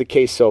think that's the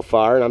case so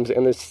far, and I'm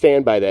going to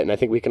stand by that, and I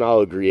think we can all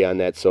agree on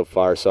that so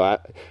far. So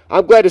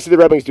I'm glad to see the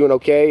Red Wings doing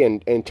okay,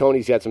 and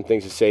Tony's got some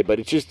things to say, but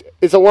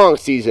it's a long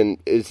season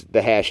is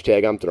the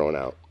hashtag I'm throwing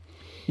out.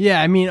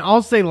 Yeah,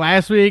 I'll say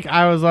last week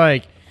I was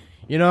like,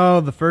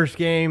 the first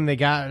game they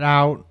got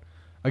out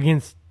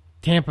against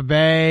Tampa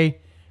Bay,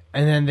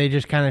 and then they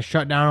just kind of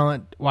shut down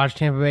and watch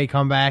Tampa Bay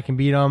come back and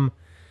beat them.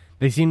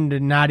 They seem to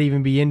not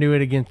even be into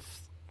it against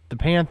the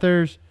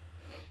Panthers.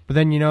 But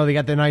then, they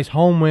got the nice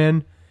home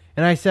win.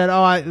 And I said,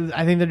 I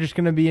think they're just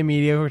going to be a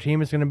mediocre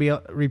team. It's going to be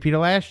a repeat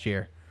of last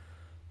year.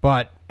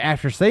 But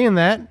after saying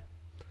that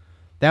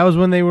was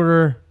when they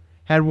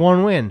had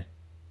one win.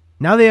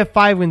 Now they have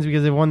 5 wins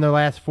because they've won their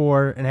last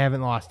 4 and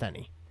haven't lost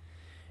any.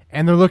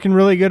 And they're looking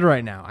really good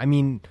right now. I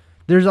mean,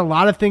 there's a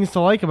lot of things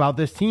to like about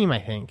this team, I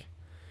think.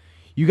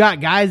 You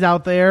got guys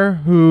out there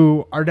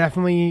who are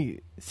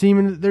definitely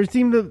seem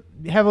to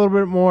have a little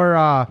bit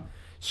more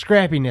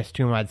scrappiness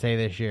to them, I'd say,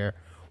 this year.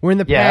 Where in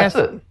the past...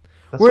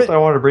 That's what I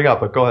wanted to bring up,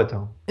 but go ahead,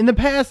 Tom. In the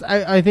past,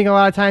 I think a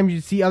lot of times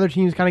you'd see other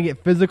teams kind of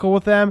get physical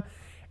with them,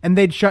 and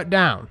they'd shut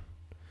down.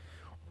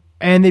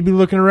 And they'd be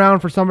looking around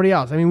for somebody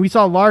else. I mean, we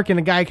saw Larkin,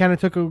 a guy kind of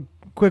took a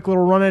quick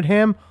little run at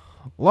him.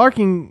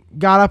 Larkin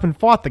got up and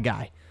fought the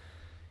guy.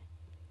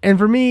 And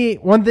for me,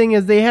 one thing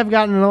is they have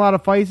gotten in a lot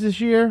of fights this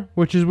year,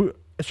 which is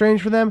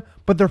strange for them,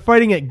 but they're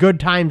fighting at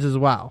good times as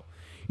well.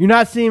 You're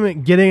not seeing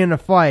it getting in a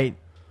fight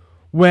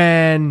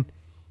when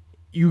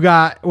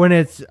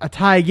it's a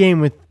tie game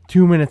with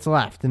 2 minutes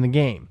left in the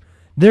game.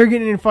 They're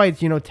getting in fights,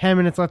 10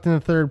 minutes left in the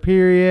third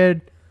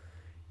period.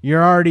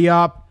 You're already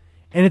up.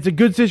 And it's a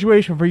good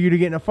situation for you to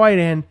get in a fight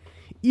in,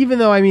 even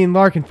though,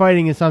 Larkin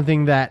fighting is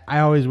something that I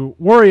always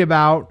worry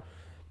about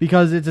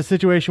because it's a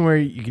situation where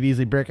you could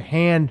easily break a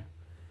hand,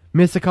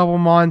 miss a couple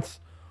months,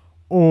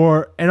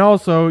 and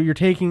also you're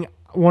taking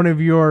one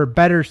of your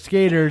better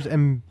skaters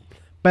and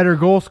better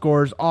goal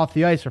scorers off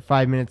the ice for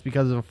 5 minutes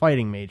because of a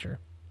fighting major.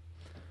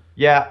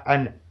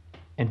 Yeah,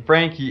 and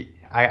Frankie,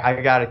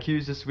 I got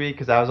accused this week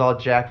because I was all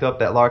jacked up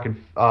that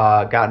Larkin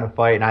got in a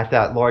fight, and I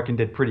thought Larkin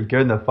did pretty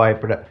good in the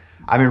fight. But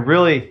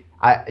really,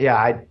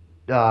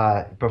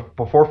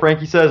 before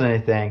Frankie says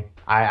anything,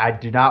 I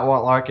do not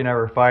want Larkin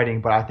ever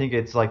fighting. But I think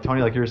it's like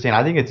Tony, like you were saying,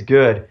 I think it's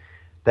good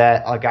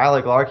that a guy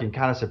like Larkin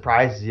kind of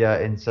surprises you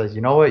and says,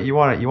 you know what, you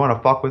want to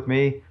fuck with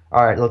me?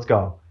 All right, let's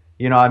go.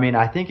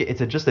 I think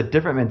it's just a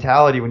different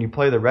mentality when you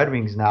play the Red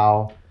Wings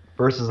now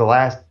versus the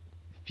last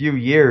few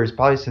years,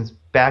 probably since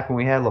back when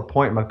we had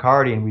LaPointe and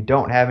McCarty, and we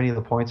don't have any of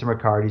the points or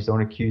McCartys.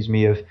 Don't accuse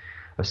me of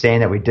saying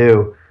that we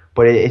do.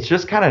 But it's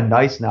just kind of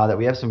nice now that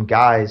we have some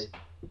guys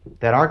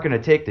that aren't going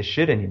to take the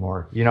shit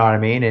anymore. You know what I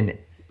mean?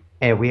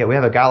 And we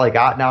have a guy like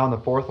Ott now on the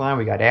fourth line.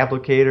 We got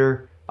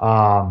Applicator,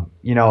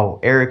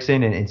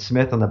 Erickson and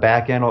Smith on the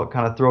back end will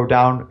kind of throw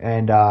down.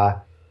 And,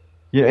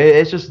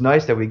 it's just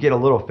nice that we get a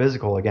little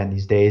physical again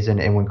these days.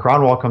 And when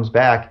Cronwall comes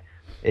back,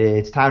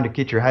 it's time to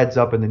get your heads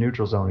up in the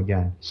neutral zone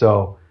again.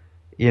 So,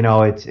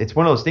 it's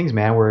one of those things,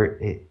 man, where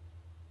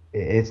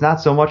it's not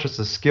so much just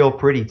a skill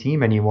pretty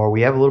team anymore. We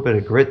have a little bit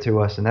of grit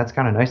to us, and that's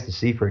kind of nice to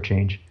see for a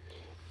change.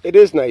 It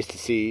is nice to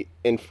see.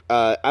 And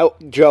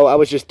Joe, I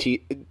was just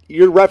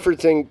you're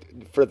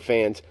referencing for the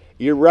fans.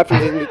 You're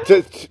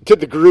referencing to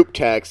the group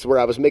text where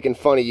I was making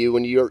fun of you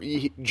when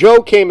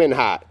Joe came in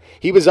hot.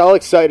 He was all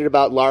excited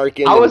about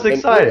Larkin. I was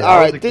excited. All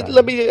right,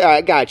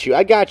 I got you.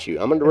 I'm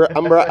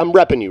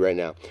repping you right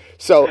now.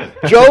 So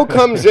Joe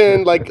comes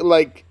in like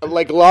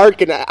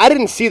Larkin. I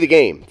didn't see the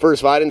game.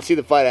 First of all, I didn't see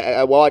the fight.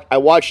 I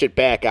watched it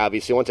back,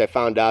 obviously, once I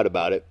found out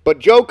about it. But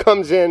Joe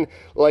comes in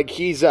like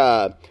he's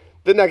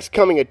the next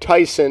coming of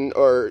Tyson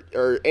or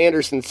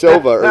Anderson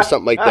Silva or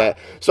something like that.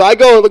 So I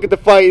go and look at the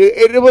fight.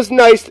 It was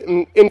nice.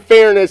 In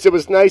fairness, it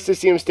was nice to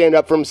see him stand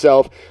up for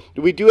himself.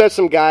 We do have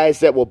some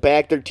guys that will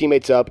back their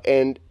teammates up.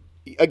 And,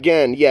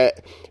 again,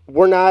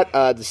 we're not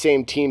the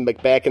same team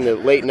like back in the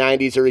late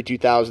 90s, early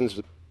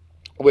 2000s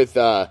with,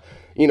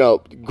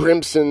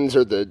 Grimsons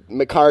or the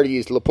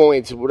McCartys,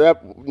 LaPointes, whatever,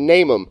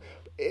 name them.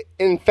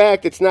 In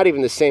fact, it's not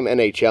even the same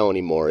NHL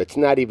anymore. It's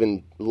not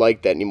even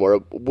like that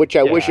anymore, which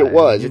I wish it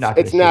was.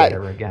 It's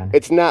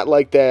not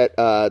like that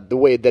the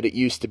way that it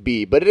used to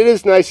be. But it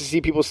is nice to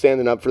see people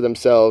standing up for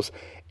themselves.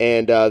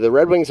 And the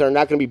Red Wings are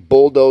not going to be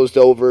bulldozed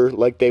over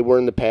like they were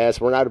in the past.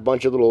 We're not a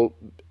bunch of little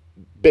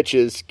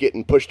bitches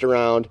getting pushed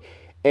around.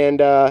 And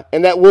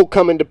that will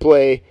come into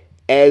play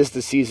as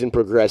the season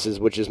progresses,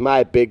 which is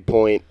my big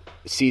point.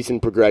 Season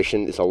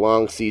progression is a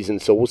long season,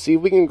 so we'll see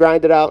if we can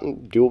grind it out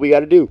and do what we got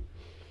to do.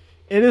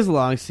 It is a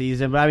long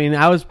season, but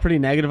I was pretty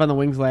negative on the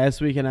Wings last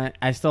week, and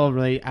I still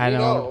really,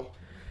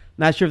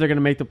 not sure if they're going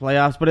to make the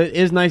playoffs, but it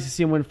is nice to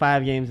see him win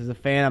 5 games. As a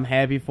fan, I'm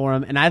happy for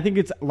him, and I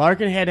think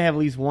Larkin had to have at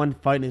least one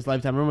fight in his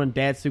lifetime. I remember when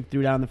Datsuk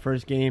threw down the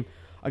first game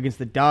against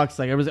the Ducks,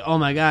 like everyone's like, oh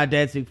my God,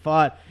 Datsuk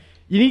fought.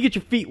 You need to get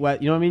your feet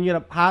wet, you know what I mean? You got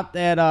to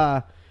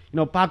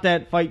pop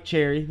that fight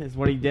cherry is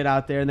what he did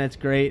out there, and that's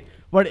great.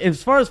 But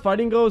as far as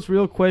fighting goes,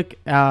 real quick,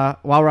 while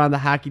we're on the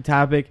hockey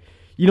topic,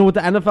 with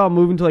the NFL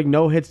moving to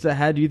no hits to the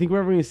head, do you think we're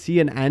ever going to see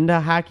an end to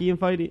hockey and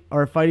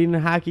fighting in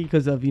hockey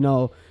because of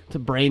to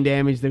brain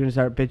damage? They're going to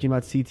start bitching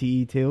about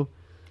CTE too.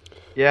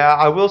 Yeah,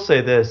 I will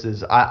say this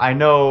is I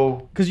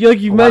know because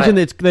you mentioned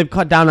they've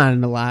cut down on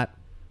it a lot.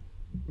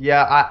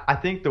 Yeah, I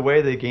think the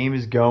way the game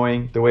is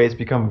going, the way it's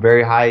become a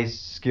very high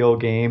skill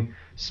game,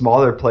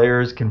 smaller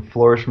players can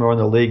flourish more in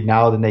the league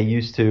now than they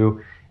used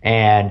to,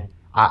 and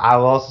I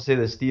will also say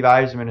that Steve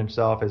Eisman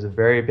himself is a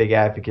very big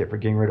advocate for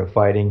getting rid of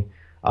fighting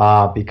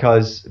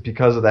because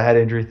of the head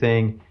injury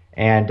thing.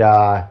 And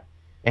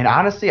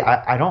honestly,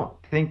 I don't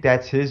think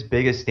that's his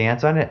biggest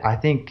stance on it. I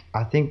think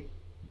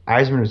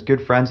Eisman was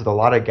good friends with a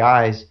lot of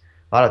guys,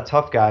 a lot of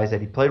tough guys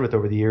that he played with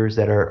over the years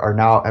that have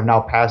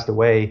now passed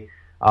away,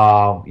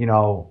 from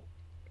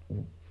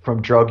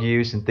drug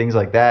use and things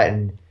like that.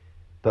 And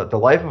the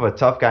life of a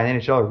tough guy in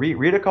the NHL.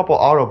 Read a couple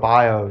auto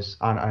bios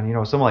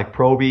on someone like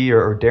Proby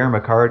or Darren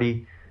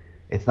McCarty.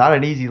 It's not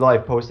an easy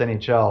life post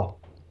NHL.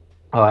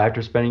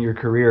 After spending your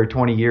career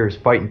 20 years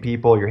fighting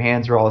people, your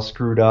hands are all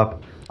screwed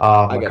up.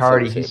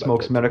 McCarty, he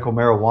smokes medical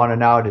marijuana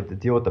now to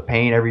deal with the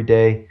pain every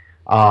day.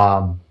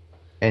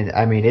 And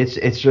I mean,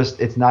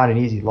 it's not an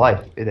easy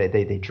life.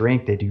 They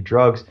drink, they do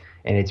drugs,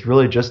 and it's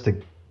really just to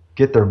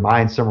get their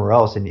mind somewhere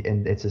else. And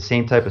it's the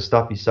same type of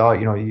stuff you saw.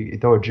 You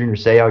throw a Junior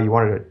Seau, you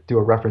wanted to do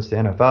a reference to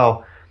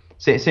NFL.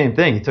 Same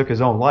thing. He took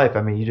his own life.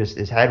 I mean,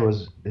 his head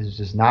was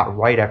just not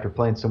right after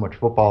playing so much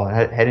football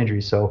and head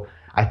injuries. So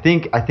I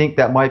think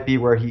that might be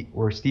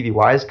where Stevie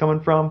Y is coming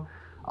from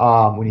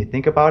when you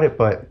think about it.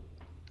 But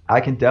I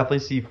can definitely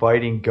see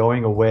fighting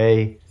going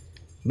away,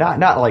 not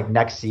like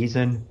next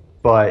season,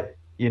 but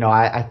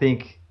I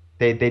think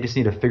they just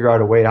need to figure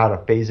out a way how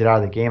to phase it out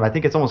of the game. I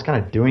think it's almost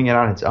kind of doing it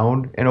on its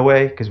own in a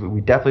way, because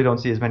we definitely don't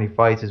see as many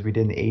fights as we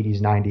did in the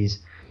 80s, 90s,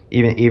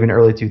 even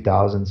early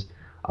 2000s.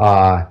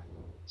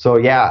 So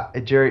yeah,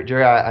 Jerry,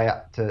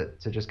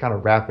 to just kind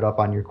of wrap it up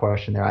on your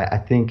question there, I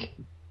think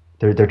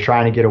they're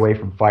trying to get away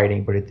from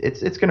fighting, but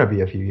it's going to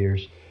be a few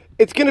years.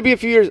 It's going to be a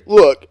few years.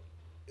 Look,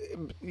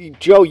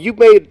 Joe, you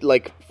made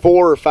like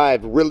 4 or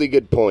 5 really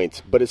good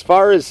points, but as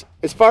far as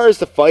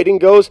the fighting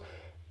goes,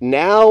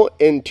 now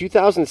in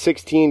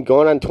 2016,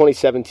 going on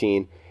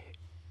 2017,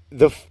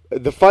 the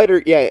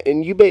fighter, yeah,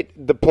 and you made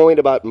the point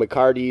about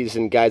McCarty's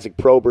and guys like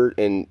Probert,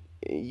 and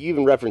you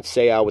even referenced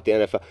Seau with the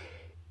NFL.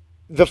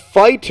 The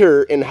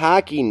fighter in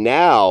hockey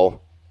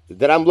now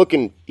that I'm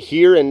looking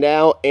here and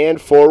now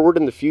and forward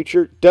in the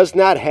future does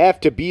not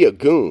have to be a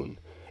goon.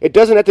 It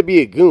doesn't have to be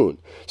a goon.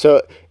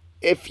 So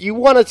if you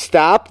want to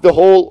stop the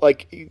whole,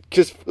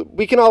 because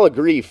we can all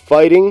agree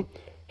fighting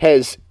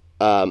has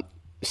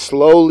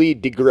slowly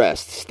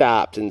digressed,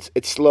 stopped, and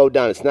it's slowed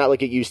down. It's not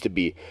like it used to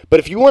be.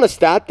 But if you want to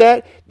stop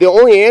that, the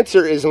only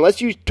answer is,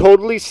 unless you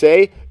totally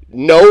say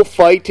no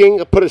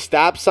fighting, put a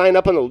stop sign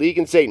up on the league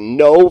and say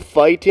no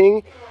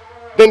fighting,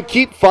 then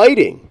keep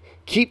fighting.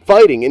 Keep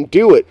fighting and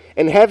do it.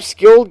 And have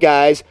skilled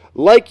guys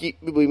like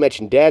we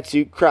mentioned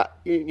Datsyuk.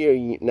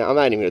 Now I'm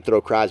not even going to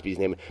throw Crosby's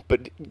name in,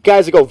 but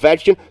guys like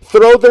Ovechkin,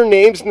 throw their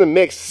names in the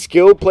mix.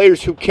 Skilled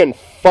players who can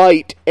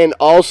fight and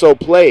also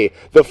play.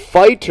 The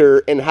fighter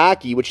in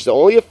hockey, which is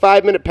only a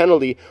 5-minute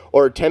penalty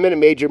or a 10-minute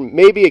major,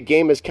 maybe a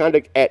game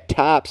misconduct at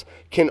tops,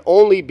 can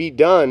only be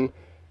done.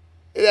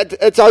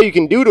 That's all you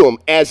can do to them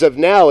as of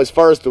now, as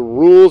far as the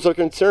rules are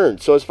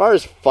concerned. So as far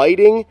as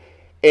fighting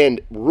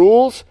and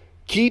rules,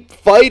 keep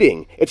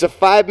fighting. It's a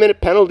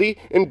 5-minute penalty,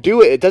 and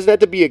do it. It doesn't have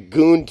to be a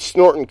goon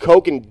snorting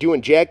coke and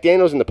doing Jack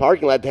Daniels in the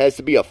parking lot. It has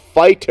to be a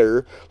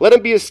fighter. Let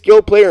him be a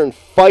skilled player and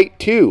fight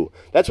too.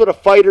 That's what a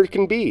fighter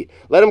can be.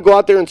 Let him go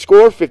out there and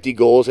score 50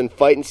 goals and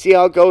fight and see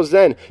how it goes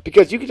then.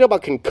 Because you can talk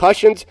about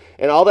concussions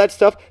and all that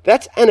stuff.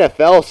 That's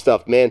NFL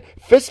stuff, man.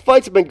 Fist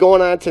fights have been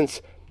going on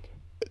since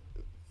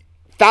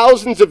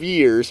thousands of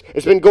years.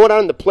 It's been going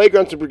on in the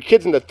playgrounds for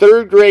kids in the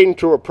 3rd grade and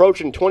to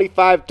approaching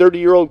 25,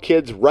 30-year-old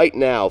kids right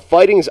now.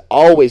 Fighting's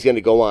always going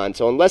to go on.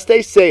 So unless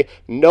they say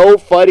no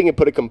fighting and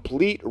put a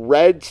complete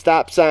red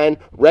stop sign,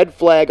 red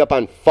flag up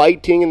on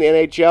fighting in the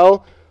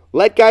NHL,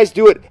 let guys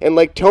do it. And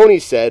like Tony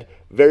said,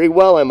 very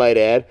well I might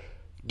add,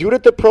 do it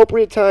at the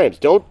appropriate times.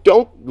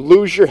 Don't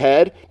lose your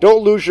head.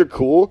 Don't lose your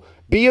cool.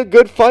 Be a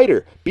good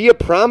fighter. Be a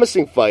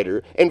promising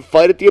fighter and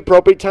fight at the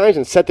appropriate times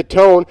and set the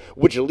tone,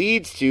 which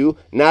leads to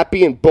not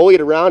being bullied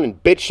around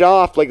and bitched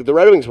off like the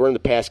Red Wings were in the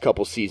past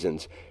couple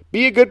seasons.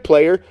 Be a good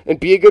player and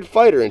be a good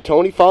fighter. And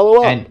Tony,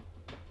 follow up.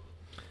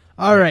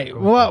 All right.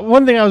 Well,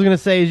 one thing I was going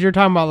to say is you're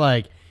talking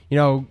about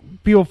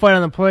people fight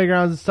on the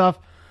playgrounds and stuff.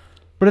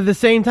 But at the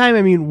same time,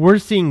 I mean, we're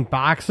seeing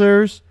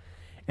boxers,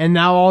 and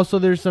now also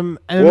there's some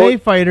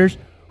MMA fighters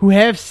who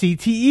have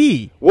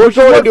CTE. We're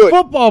going to do it.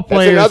 Football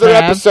players That's another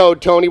have.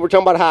 episode, Tony. We're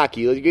talking about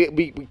hockey.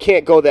 We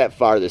can't go that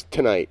far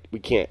tonight. We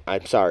can't.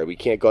 I'm sorry. We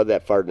can't go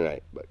that far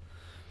tonight.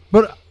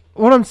 But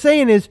what I'm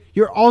saying is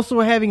you're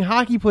also having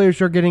hockey players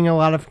who are getting a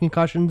lot of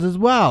concussions as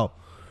well,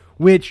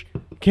 which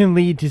can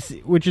lead to,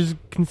 which is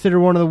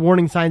considered one of the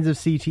warning signs of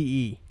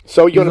CTE.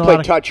 So you want to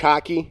play touch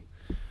hockey?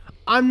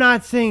 I'm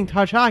not saying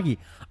touch hockey.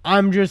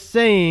 I'm just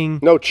saying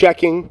no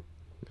checking.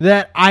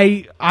 That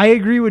I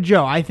agree with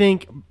Joe. I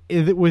think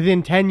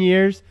within 10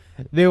 years,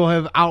 they will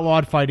have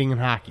outlawed fighting in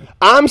hockey.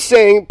 I'm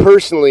saying,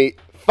 personally,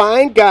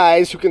 find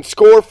guys who can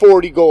score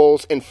 40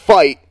 goals and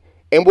fight,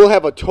 and we'll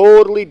have a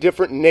totally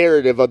different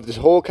narrative of this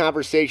whole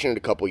conversation in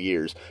a couple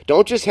years.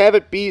 Don't just have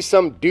it be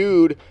some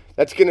dude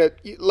that's going to,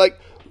 like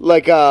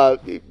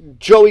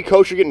Joey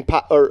Kosher getting,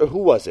 or who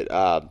was it?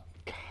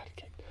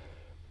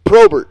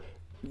 Probert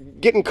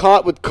getting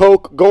caught with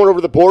coke, going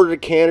over the border to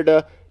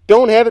Canada,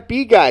 Don't have it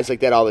be guys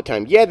like that all the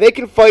time. Yeah, they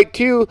can fight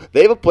too.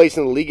 They have a place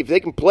in the league. If they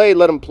can play,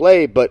 let them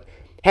play. But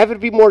have it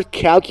be more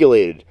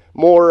calculated,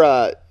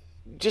 more,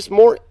 just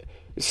more.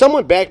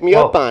 Someone back me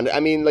up on it.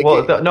 I mean, like,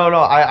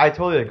 I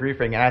totally agree,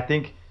 Frank. And I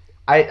think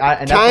and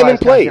that's time why and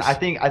place. I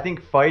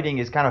think fighting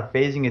is kind of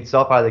phasing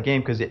itself out of the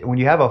game because when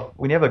you have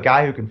a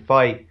guy who can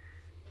fight,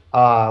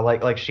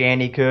 like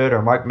Shanny could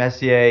or Mark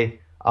Messier,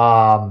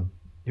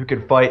 who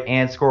could fight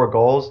and score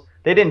goals.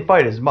 They didn't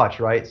fight as much,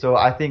 right? So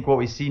I think what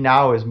we see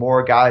now is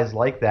more guys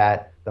like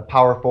that, the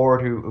power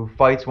forward who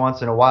fights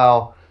once in a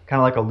while, kind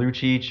of like a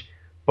Lucic,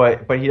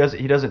 but he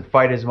doesn't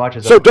fight as much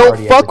as. So don't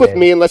fuck with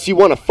me unless you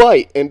want to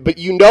fight, but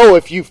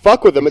if you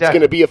fuck with him, It's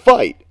going to be a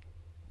fight.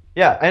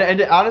 Yeah,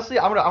 and honestly,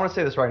 I'm gonna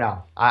say this right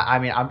now. I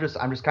mean, I'm just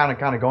kind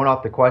of going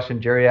off the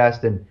question Jerry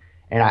asked, and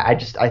I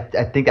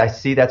think I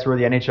see that's where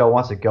the NHL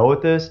wants to go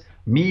with this.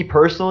 Me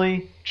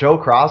personally, Joe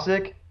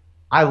Krosick.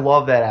 I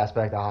love that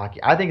aspect of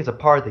hockey. I think it's a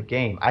part of the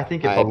game. I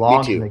think it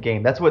belongs in the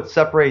game. That's what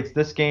separates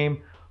this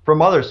game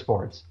from other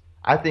sports.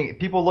 I think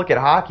people look at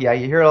hockey. I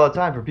hear it all the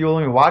time. For people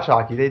who don't even watch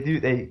hockey,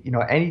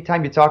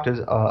 anytime you talk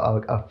to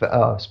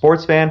a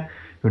sports fan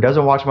who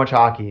doesn't watch much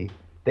hockey,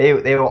 they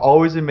will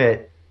always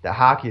admit that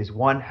hockey is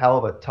one hell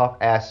of a tough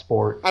ass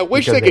sport. I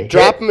wish they could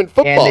drop them in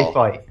football. And they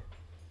fight.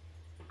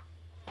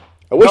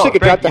 I wish they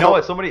could drop the. You know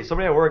what? Somebody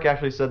at work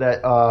actually said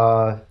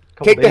that.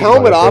 Take the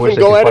helmet off and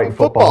go at it in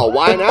football.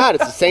 Why not?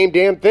 It's the same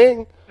damn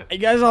thing. You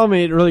guys all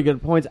made really good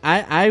points.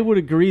 I would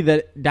agree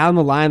that down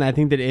the line, I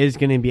think that it is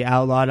going to be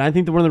outlawed. I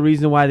think that one of the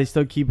reasons why they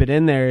still keep it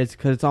in there is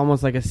because it's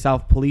almost like a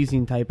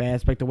self-policing type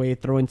aspect. The way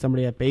throwing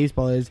somebody at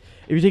baseball is,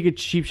 if you take a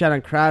cheap shot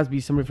on Crosby,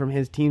 somebody from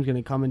his team's going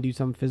to come and do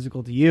something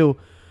physical to you.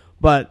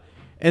 But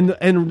and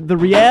the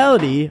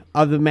reality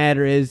of the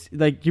matter is,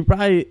 like, you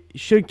probably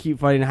should keep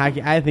fighting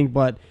hockey, I think,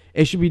 but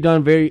it should be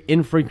done very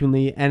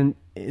infrequently and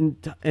in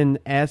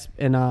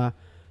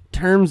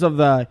terms of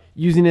the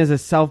using it as a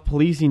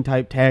self-policing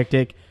type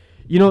tactic.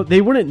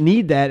 They wouldn't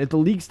need that if the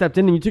league stepped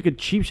in and you took a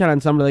cheap shot on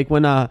somebody, like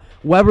when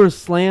Weber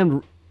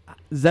slammed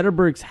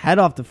Zetterberg's head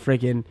off the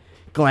freaking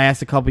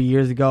glass a couple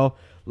years ago.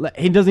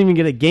 He doesn't even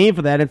get a game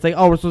for that. It's like,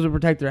 oh, we're supposed to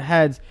protect their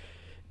heads.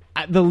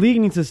 The league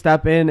needs to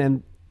step in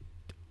and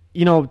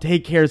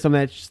take care of some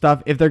of that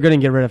stuff if they're going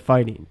to get rid of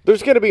fighting.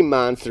 There's going to be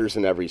monsters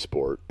in every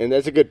sport, and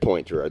that's a good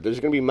point, Gerard. There's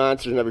going to be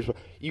monsters in every sport.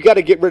 You got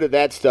to get rid of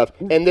that stuff,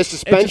 and the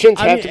suspensions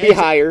have to be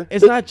higher.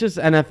 It's not just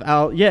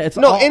NFL. Yeah, it's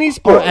any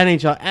sport. Or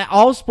NHL.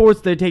 All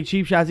sports, they take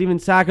cheap shots. Even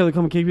soccer, they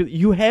come and kick you.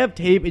 You have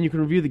tape, and you can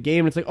review the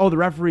game, and it's like, oh, the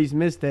referees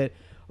missed it.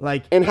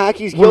 And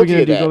hockey's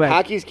guilty of that.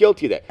 Hockey's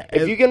guilty of that.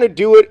 If you're going to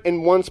do it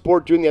in one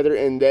sport, doing the other,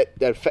 and that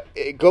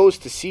it goes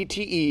to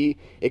CTE,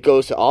 it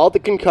goes to all the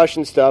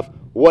concussion stuff,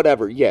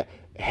 whatever. Yeah.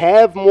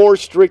 Have more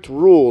strict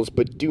rules,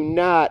 but do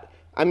not.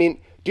 I mean,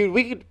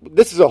 dude,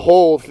 this is a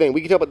whole thing. We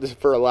can talk about this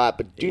for a lot,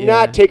 but do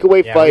not take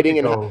away fighting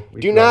and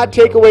do not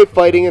take away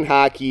fighting in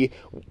hockey.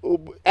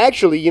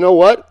 Actually, you know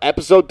what?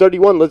 Episode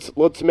 31.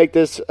 Let's make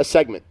this a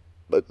segment.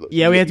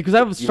 Yeah, we have to, because I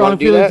have strong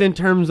feelings in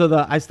terms of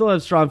I still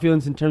have strong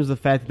feelings in terms of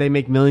the fact that they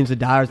make millions of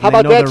dollars. How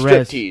about that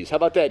strip tease? How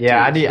about that?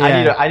 Yeah, tease?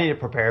 I need to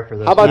prepare for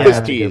this. How about this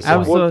tease?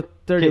 Episode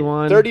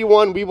 31.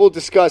 31. We will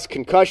discuss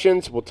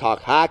concussions. We'll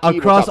talk hockey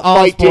across we'll talk all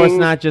fighting, sports,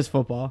 not just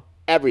football.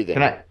 Everything.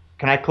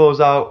 Can I close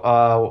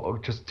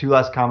out just two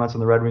last comments on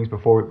the Red Wings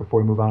before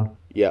we move on?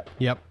 Yep.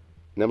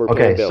 Number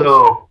okay,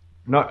 so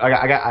no,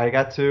 I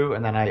got two,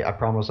 and then I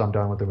promise I'm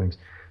done with the Wings.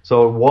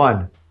 So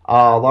one.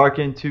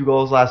 Larkin, 2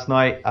 goals last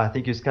night. I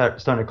think he's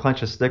starting to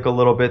clench his stick a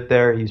little bit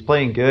there. He's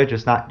playing good,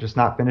 just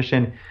not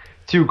finishing.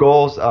 2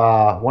 goals.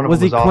 One of was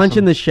them he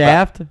clenching awesome. The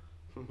shaft?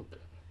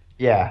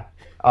 Yeah.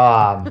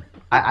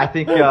 I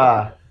think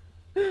that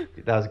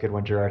was a good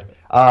one, Gerard.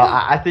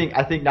 I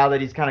think now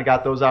that he's kind of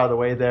got those out of the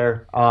way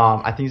there,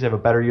 I think he's have a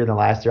better year than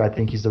last year. I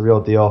think he's the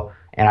real deal,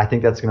 and I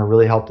think that's going to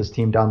really help this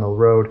team down the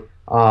road,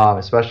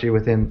 especially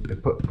with him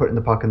putting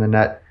the puck in the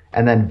net.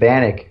 And then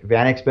Vanek.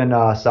 Vanek's been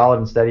solid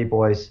and steady,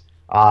 boys.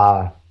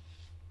 I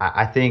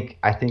think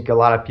a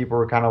lot of people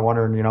were kind of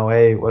wondering,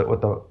 hey,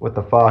 what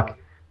the fuck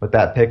with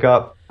that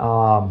pickup?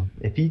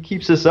 If he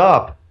keeps this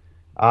up,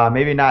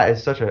 maybe not at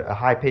such a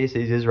high pace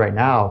as he is right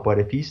now, but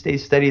if he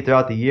stays steady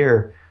throughout the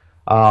year,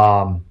 it's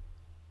going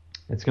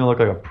to look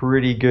like a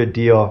pretty good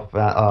deal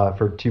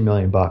for $2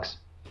 million.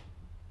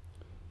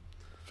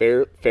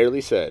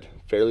 Fairly said.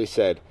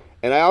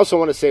 And I also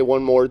want to say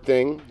one more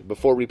thing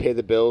before we pay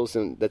the bills,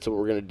 and that's what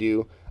we're going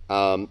to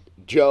do.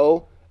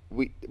 Joe.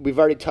 We've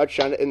already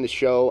touched on it in the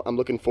show. I'm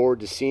looking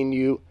forward to seeing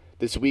you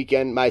this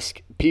weekend. My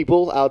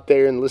people out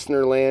there in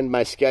listener land,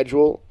 my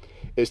schedule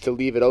is to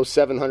leave at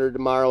 0700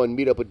 tomorrow and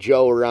meet up with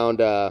Joe around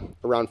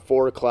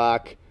 4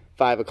 o'clock,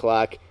 5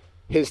 o'clock,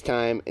 his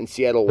time in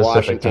Seattle,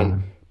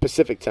 Washington,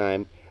 Pacific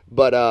time.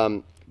 But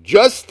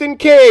just in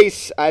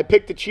case I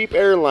picked a cheap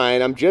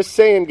airline, I'm just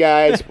saying,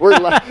 guys,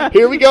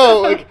 here we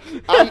go. Like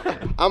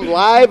I'm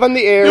live on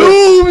the air.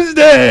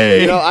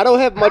 Doomsday. You know, I don't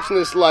have much in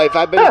this life.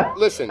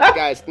 Listen,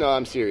 guys. No,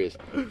 I'm serious.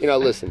 You know,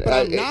 listen. But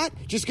I'm not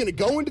just going to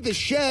go into the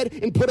shed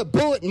and put a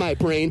bullet in my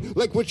brain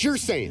like what you're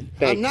saying.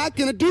 I'm not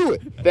going to do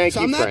it. Thank so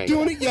you, I'm not Frank.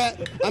 doing it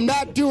yet. I'm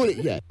not doing it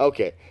yet.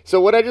 Okay. So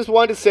what I just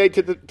wanted to say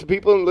to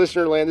people in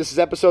listener land, this is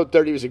episode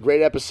 30. It was a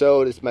great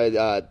episode. It's my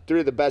 3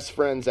 of the best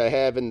friends I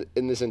have in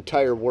this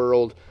entire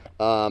world.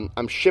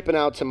 I'm shipping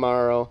out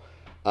tomorrow.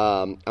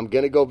 I'm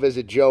going to go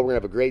visit Joe. We're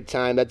going to have a great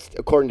time. That's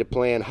according to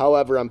plan.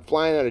 However, I'm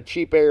flying on a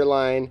cheap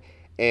airline,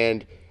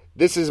 and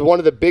this is one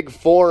of the big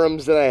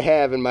forums that I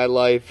have in my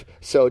life.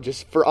 So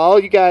just for all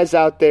you guys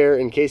out there,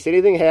 in case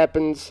anything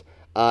happens,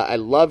 I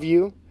love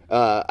you.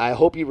 I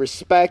hope you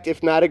respect,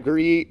 if not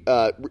agree,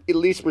 at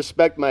least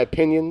respect my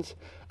opinions.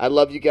 I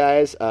love you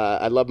guys.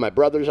 I love my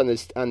brothers on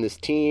this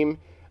team,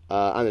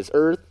 on this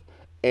earth,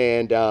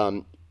 and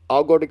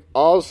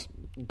all's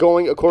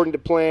going according to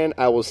plan.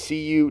 I will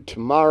see you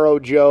tomorrow,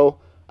 Joe.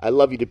 I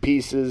love you to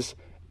pieces,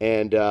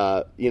 and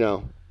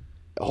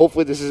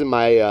hopefully this isn't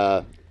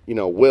my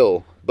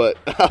will, but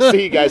I'll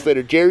see you guys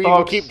later. Jerry, you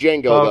can keep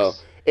Django though.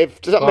 If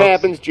something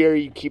happens,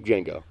 Jerry, you keep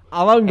Django.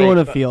 I'll let him go in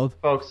the field.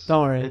 Folks,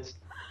 don't worry.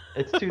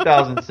 It's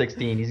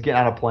 2016. He's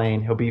getting on a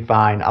plane. He'll be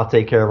fine. I'll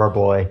take care of our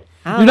boy.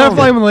 You're not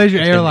flying Malaysia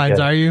Airlines,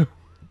 are you?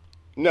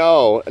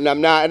 No, and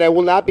I'm not, and I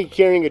will not be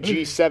carrying a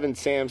G7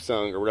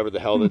 Samsung or whatever the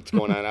hell that's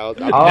going on.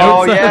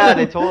 Yeah,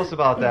 they told us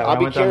about that. I'll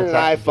be carrying an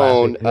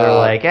iPhone. They're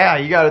like, yeah,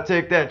 you got to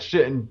take that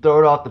shit and throw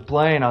it off the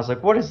plane. I was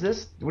like, what is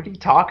this? What are you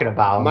talking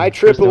about? My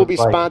trip will be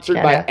sponsored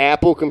by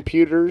Apple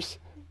Computers,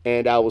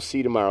 and I will see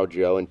you tomorrow,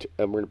 Joe, and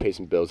we're going to pay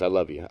some bills. I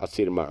love you. I'll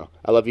see you tomorrow.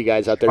 I love you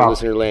guys out there in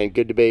listener land.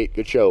 Good debate.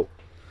 Good show.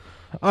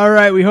 All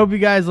right, we hope you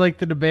guys like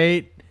the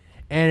debate.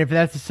 And if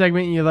that's a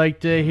segment you'd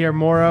like to hear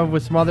more of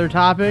with some other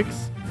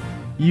topics,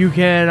 you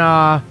can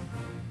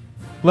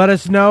let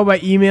us know by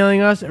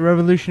emailing us at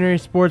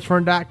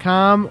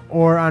revolutionarysportsfront.com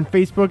or on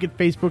Facebook at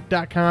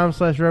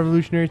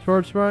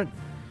facebook.com/revolutionarysportsfront.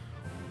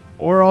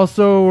 Or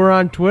also we're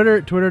on Twitter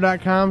at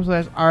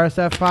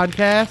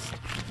twitter.com/RSFpodcast.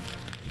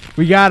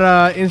 We got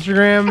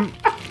Instagram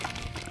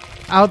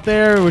out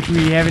there, which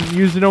we haven't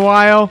used in a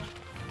while.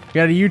 We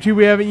got a YouTube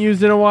we haven't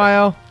used in a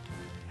while.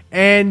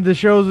 And the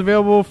show is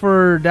available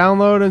for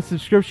download and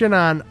subscription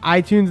on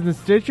iTunes and the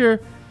Stitcher.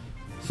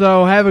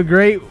 So have a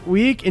great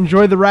week.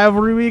 Enjoy the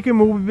rivalry weekend.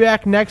 We'll be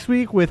back next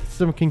week with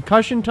some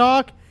concussion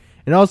talk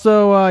and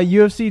also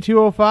UFC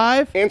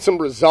 205. And some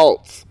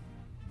results.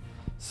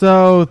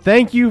 So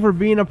thank you for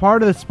being a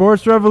part of the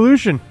Sports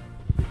Revolution.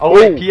 Oh,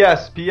 wait,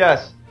 P.S.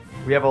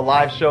 We have a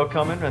live show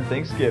coming on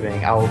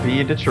Thanksgiving. I will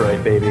be in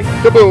Detroit, baby.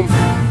 Kaboom.